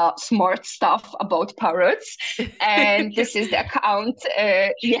saying smart stuff about parrots. And this is the account.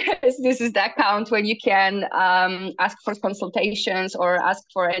 Yes, this is the account when you can ask for consultations or ask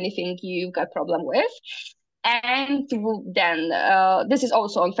for anything you've got problem with. And then this is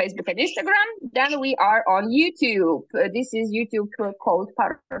also on Facebook and Instagram. Then we are on YouTube. This is YouTube called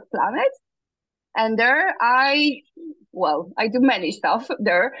Parrot Planet. And there I do many stuff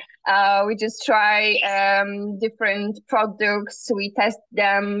there. We just try different products, we test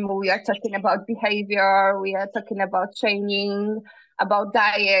them, we are talking about behavior, we are talking about training, about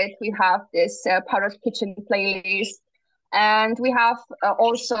diet. We have this Parrot Kitchen playlist. And we have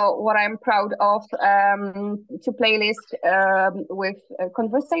also what I'm proud of, to playlist with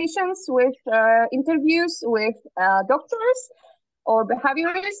conversations, with interviews with doctors or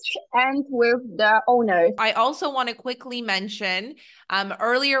behaviorists and with the owners. I also want to quickly mention,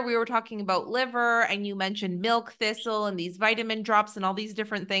 earlier we were talking about liver and you mentioned milk thistle and these vitamin drops and all these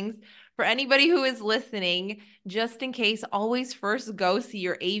different things. For anybody who is listening, just in case, always first go see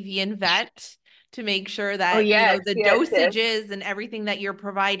your avian vet to make sure Oh that, yes, the yes, yes. dosages and everything that you're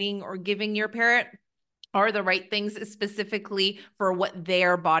providing or giving your parrot are the right things specifically for what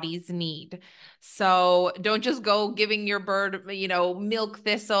their bodies need. So don't just go giving your bird, milk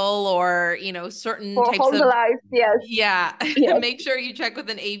thistle or, certain For types whole of, life, yes, yeah, yes. make sure you check with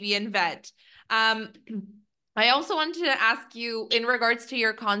an avian vet. Um, I also wanted to ask you in regards to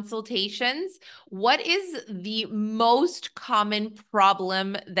your consultations, what is the most common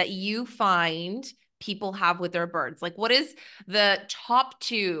problem that you find people have with their birds? Like, what is the top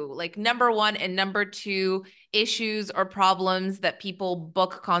two, like number one and number two issues or problems that people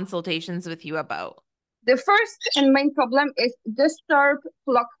book consultations with you about? The first and main problem is disturbed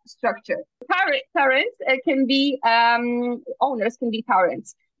flock structure. Parents can be owners can be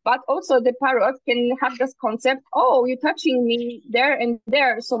parents, but also the parrot can have this concept. Oh, you're touching me there and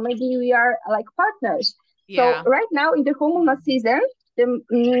there, so maybe we are like partners. So Yeah. right now in the hormonal season,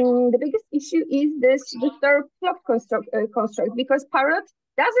 the biggest issue is this disturbed flock construct because parrot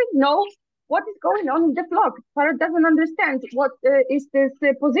doesn't know what is going on in the flock. Parrot doesn't understand what is this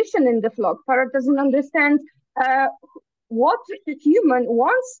position in the flock. Parrot doesn't understand uh, what the human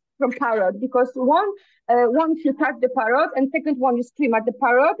wants from parrot, because one wants to touch the parrot, and second one you scream at the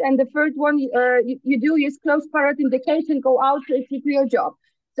parrot, and the third one you do is close parrot in the cage and go out to do your job.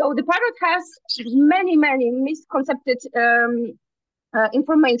 So the parrot has many misconcepted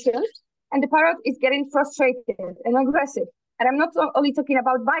information, and the parrot is getting frustrated and aggressive. And I'm not only talking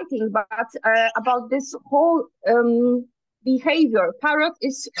about biting, but about this whole behavior. Parrot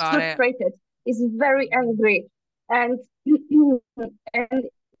is Got it. frustrated, is very angry, and and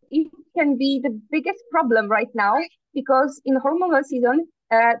it can be the biggest problem right now, because in hormonal season,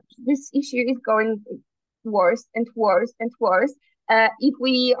 this issue is going worse and worse and worse. If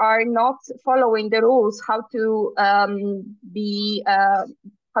we are not following the rules be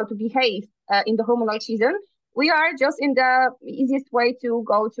how to behave in the hormonal season, we are just in the easiest way to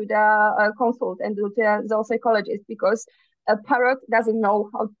go to the consult and do the zoopsychologist, because a parrot doesn't know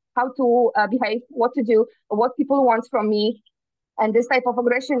how to behave, what to do, what people want from me, and this type of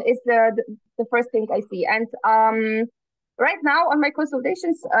aggression is the first thing I see. And right now on my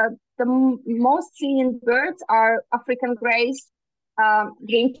consultations, most seen birds are African greys,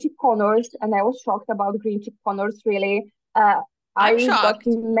 green chip connors, and I was shocked about green chip connors. Really, I'm I got shocked.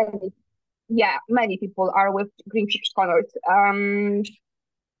 many people are with green chip connors.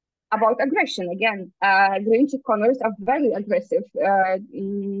 About aggression again, green chip connors are very aggressive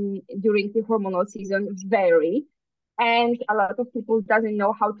during the hormonal season, very, and a lot of people doesn't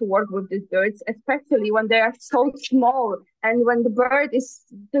know how to work with these birds, especially when they are so small. And when the bird is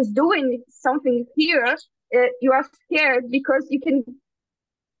just doing something here, you are scared because you can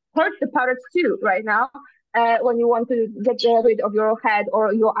hurt the parrots too right now. When you want to get rid of your head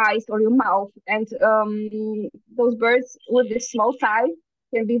or your eyes or your mouth, and those birds with this small size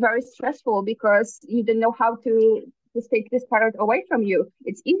can be very stressful because you don't know how to take this parrot away from you.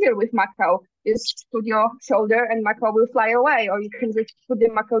 It's easier with mackerel. Just put your shoulder and mackerel will fly away, or you can just put the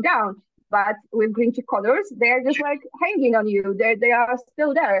mackerel down. But with green chip colors, they're just like hanging on you. They are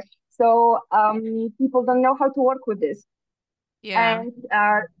still there. So people don't know how to work with this. Yeah. And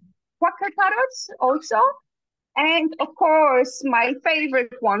quacker parrots also. And of course, my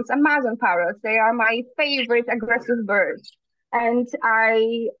favorite ones, Amazon parrots. They are my favorite aggressive birds. And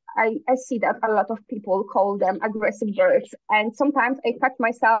I see that a lot of people call them aggressive birds. And sometimes I catch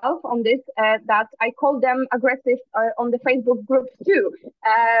myself on this, that I call them aggressive on the Facebook group too.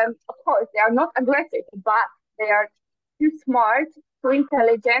 Of course, they are not aggressive, but they are too smart, too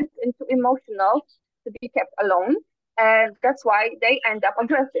intelligent, and too emotional to be kept alone. And that's why they end up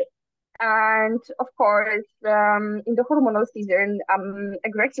aggressive. And of course, in the hormonal season,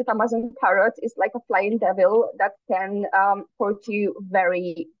 aggressive Amazon parrot is like a flying devil that can hurt you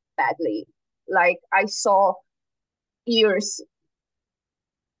very badly. Like I saw ears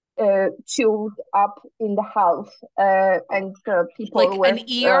chewed up in the house, and people Like were an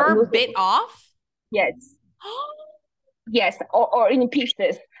ear losing. bit off? Yes, yes, or in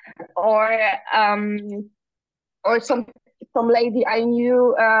pieces, or some lady I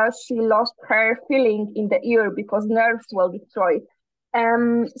knew, she lost her feeling in the ear because nerves were destroyed.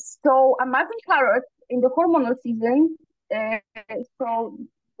 So Amazon parrots in the hormonal season, uh, so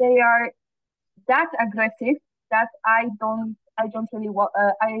they are that aggressive that I don't really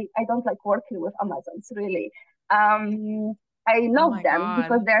I don't like working with Amazons really. I Oh love my them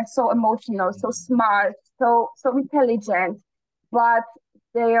because God. they're so emotional, so smart, so intelligent, but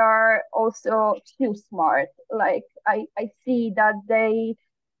they are also too smart. Like I see that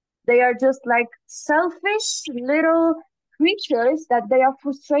they are just like selfish little creatures that they are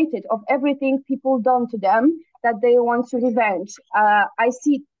frustrated of everything people done to them, that they want to revenge. I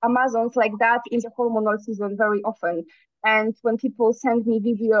see Amazons like that in the hormonal season very often. And when people send me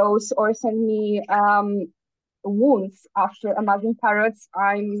videos or send me wounds after Amazon parrots,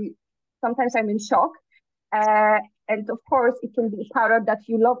 I'm in shock. Uh, and of course, it can be a parrot that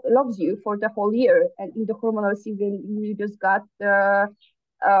you loves you for the whole year, and in the hormonal season, you just got the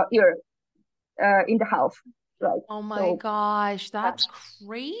ear in the house, right? Oh my So gosh, uh, that's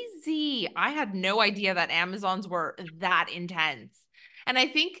crazy. I had no idea that Amazons were that intense. And I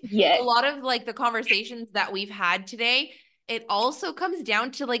think a yes, lot of like the conversations that we've had today, it also comes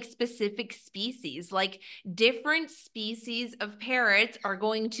down to like specific species. Like different species of parrots are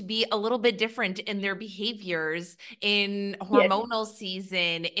going to be a little bit different in their behaviors in yes, hormonal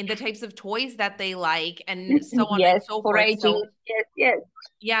season, in the types of toys that they like, and so on and yes, so forth. foraging, So yes, yes,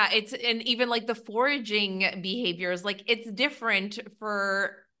 yeah, it's and even like the foraging behaviors, like it's different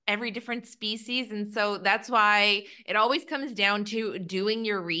for every different species. And so that's why it always comes down to doing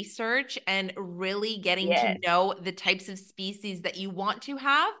your research and really getting to yes, know the types of species that you want to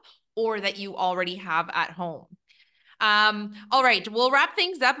have or that you already have at home. All right, we'll wrap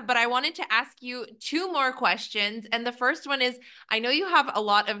things up, but I wanted to ask you two more questions. And the first one is, I know you have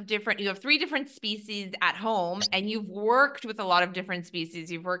you have three different species at home, and you've worked with a lot of different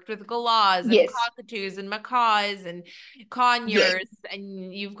species. You've worked with galahs and yes, cockatoos and macaws and yes. conures,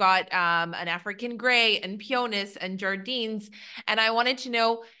 and you've got an African gray and peonis and Jardines. And I wanted to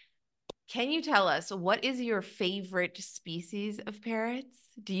know, can you tell us what is your favorite species of parrots?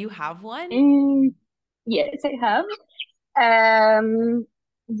 Do you have one? Mm, yes, I have. Um,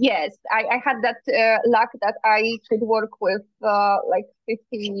 yes, I had that luck that I could work with like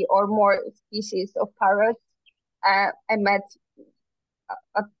 50 or more species of parrots. I met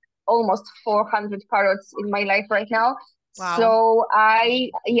uh, almost 400 parrots in my life right now. Wow. So I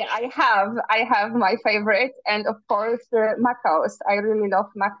have my favorite, and of course macaws. I really love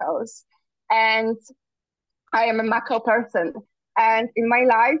macaws, and I am a macaw person. And in my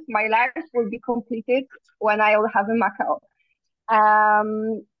life will be completed when I will have a macaw.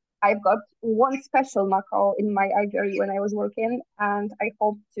 Um, I've got one special macaw in my aviary when I was working, and I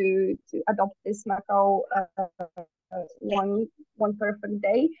hope to adopt this macaw one one perfect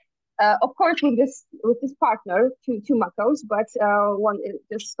day. Of course, with this partner, two macaws, but one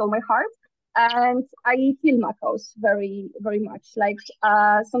just stole my heart. And I feel macaws very very much. Like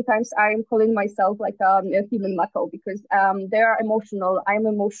sometimes I'm calling myself like a human macaw because they are emotional. I'm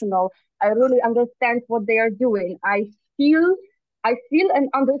emotional. I really understand what they are doing. Feel I feel and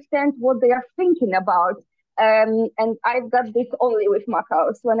understand what they are thinking about. And I've got this only with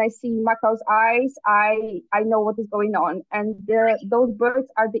macaws. When I see macaws' eyes, I know what is going on, and those birds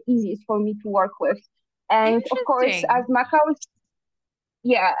are the easiest for me to work with. And of course, as Interesting. macaws,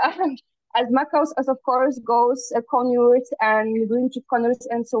 yeah, as macaws, as of course goes conures and green chip conures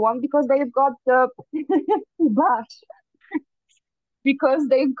and so on, because they've got the gosh, because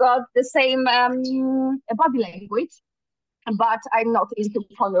they've got the same body language, but I'm not into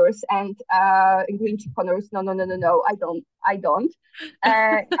colors and green chip colors. No, no, no, no, no. I don't.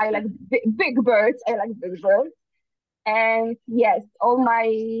 I like big birds. I like big birds. And yes, all my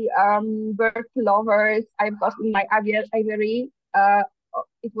bird lovers I've got in my aviary.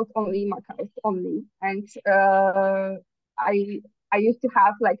 It was only macaws only, and I I used to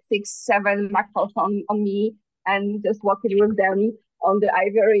have like 6, 7 macaws on me, and just walking with them on the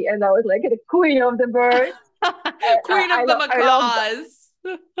aviary, and I was like the queen of the birds. Queen of the I love that. macaws.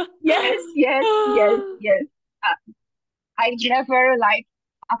 Yes, yes, yes, yes. Uh, I never like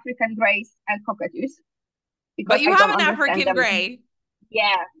African greys and cockatoos because But you I have don't an understand African them. gray.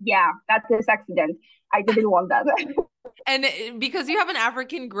 Yeah, yeah, that's an accident. I didn't want that. And because you have an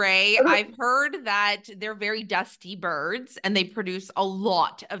African gray, I've heard that they're very dusty birds and they produce a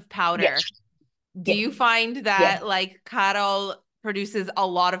lot of powder. Yes, Do yes, you find yes, that like Carol produces a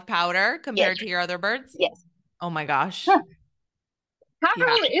lot of powder yes, compared to your other birds? yes. Oh my gosh. Huh. Yeah.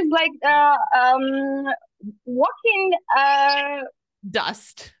 Carol is like walking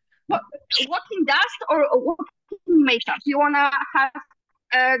Dust. walking dust or walking makeup. You wanna have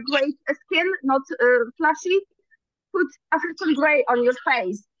a great skin, not flashy, put African gray on your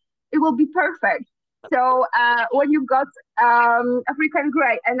face. It will be perfect. So when you've got African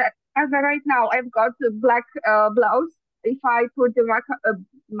gray, and as of right now, I've got the black blouse. If I put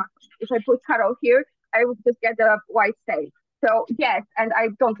if I put Carol here, I would just get a white stain. So yes, and I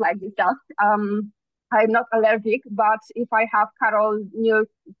don't like this dust. I'm not allergic, but if I have Carol near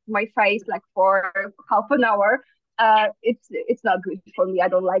my face like for half an hour, it's not good for me. I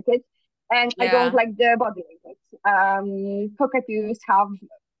don't like it, and I don't Yeah. like the body language. Cockatoos have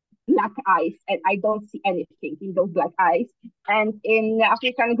black eyes, and I don't see anything in those black eyes. And in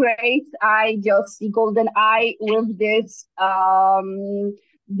African greys, I just see golden eye with this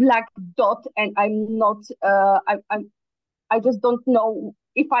black dot, and I'm not. I just don't know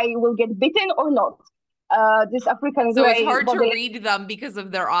if I will get bitten or not. This African So it's gray hard to body. read them because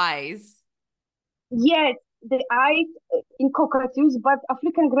of their eyes. Yes, the eyes in cockatoos, but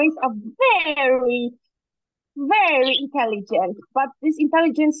African greys are very very intelligent, but this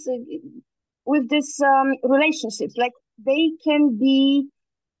intelligence with this relationships, like they can be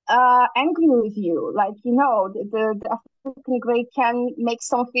angry with you, like the African grey can make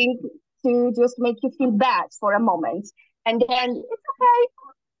something to just make you feel bad for a moment, and then it's okay.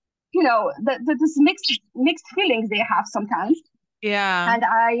 This mixed feelings they have sometimes, Yeah. and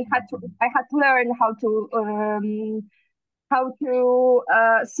I had to learn how to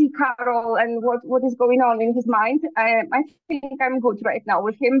see Carol and what is going on in his mind. I think I'm good right now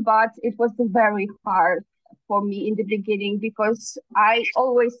with him, but it was very hard for me in the beginning because I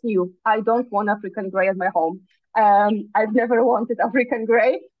always knew I don't want African Grey at my home. I've never wanted African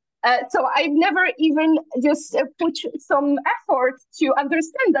Grey. So I've never even just put some effort to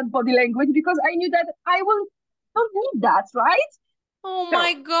understand that body language because I knew that I will don't need that, right? Oh So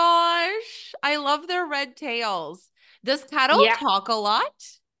my gosh. I love their red tails. Does Cattle yeah, talk a lot?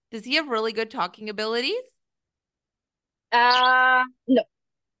 Does he have really good talking abilities? no,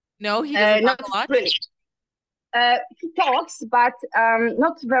 No, he doesn't talk not a lot. really. He talks, but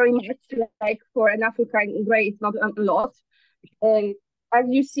not very much. Like for an African grey, it's not a lot. Um, as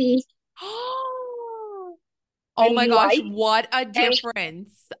you see, Oh Oh and my gosh, white. what a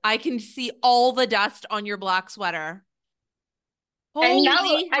difference. I can see all the dust on your black sweater. And now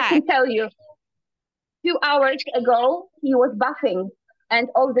Holy I heck. can tell you, 2 hours ago, he was bathing and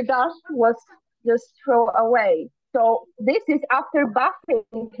all the dust was just thrown away. So this is after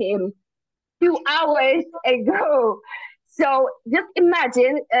bathing him 2 hours ago. So just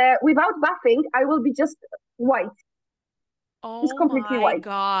imagine, without bathing, I will be just white, just Oh completely my white.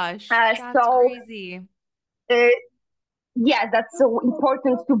 gosh. That's So crazy. uh, yeah, that's so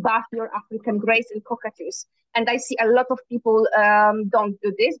important to bath your African greys and cockatoos. And I see a lot of people don't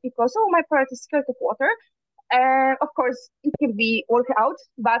do this because, oh, my parrot is scared of water. Of course, it can be worked out,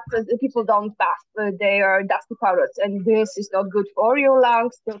 but the people don't bath their dusty parrots. And this is not good for your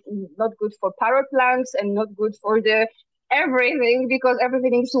lungs, not good for parrot lungs, and not good for the everything because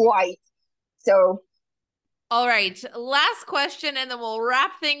everything is white. So All right, last question, and then we'll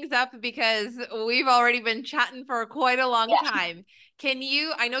wrap things up because we've already been chatting for quite a long yeah, time.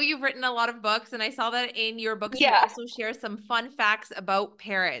 I know you've written a lot of books, and I saw that in your books you yeah. also share some fun facts about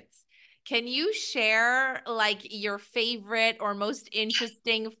parrots. Can you share like your favorite or most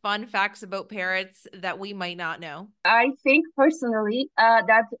interesting fun facts about parrots that we might not know? I think personally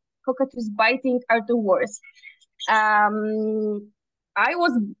that cockatoos biting are the worst. I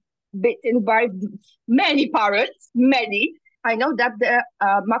was bitten by many parrots, many. I know that the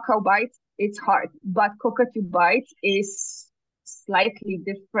macaw bite is hard, but cockatoo bite is slightly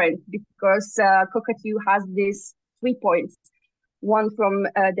different because cockatoo has these 3 points, one from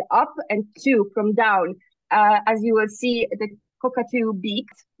the up and two from down. As you will see, the cockatoo beak,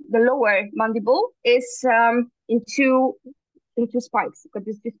 the lower mandible is into spikes, because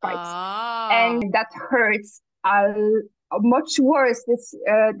it's the spikes, Oh, and that hurts much worse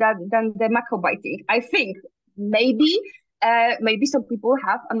than the macro biting. I think maybe maybe some people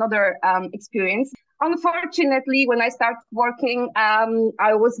have another experience. Unfortunately, when I started working,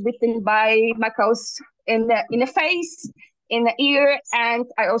 I was bitten by macros in the face, in the ear, and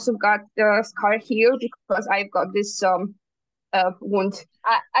I also got the scar here because I've got this wound.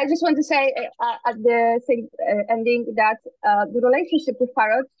 I just want to say at the thing, ending that the relationship with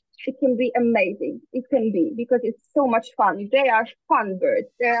parrots, it can be amazing. It can be because it's so much fun. They are fun birds.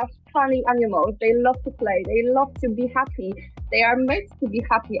 They are funny animals. They love to play. They love to be happy. They are made to be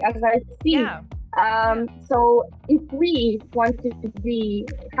happy, as I see. yeah. Yeah. So if we want to be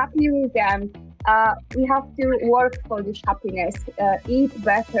happy with them, we have to work for this happiness, eat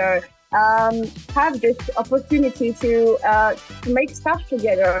better, have this opportunity to make stuff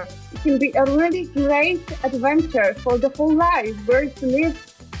together. It can be a really great adventure for the whole life. Birds live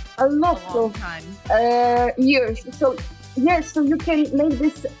a lot of years. So yes, so you can make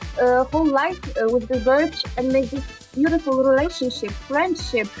this whole life with the birds and make this beautiful relationship,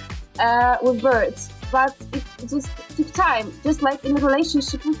 friendship with birds. But it just took time, just like in a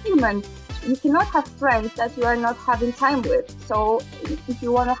relationship with humans. You cannot have friends that you are not having time with. So if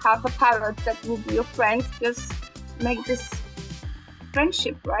you want to have a parrot that will be your friend, just make this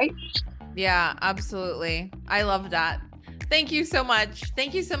friendship, right? Yeah, absolutely. I love that. Thank you so much.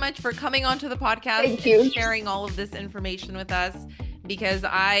 Thank you so much for coming onto the podcast and sharing all of this information with us, because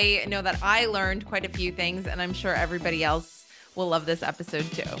I know that I learned quite a few things, and I'm sure everybody else will love this episode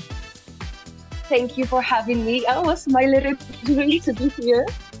too. Thank you for having me. It was my little dream to be here.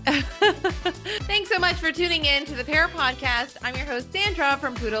 Thanks so much for tuning in to the Parrot Podcast. I'm your host, Sandra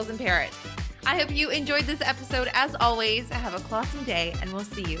from Poodles and Parrots. I hope you enjoyed this episode. As always, have a clawsome day, and we'll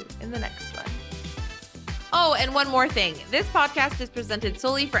see you in the next one. Oh, and one more thing. This podcast is presented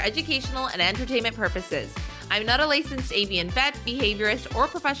solely for educational and entertainment purposes. I'm not a licensed avian vet, behaviorist, or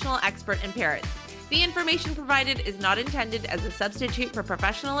professional expert in parrots. The information provided is not intended as a substitute for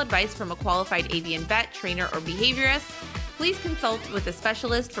professional advice from a qualified avian vet, trainer, or behaviorist. Please consult with a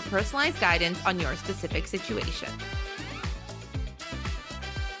specialist for personalized guidance on your specific situation.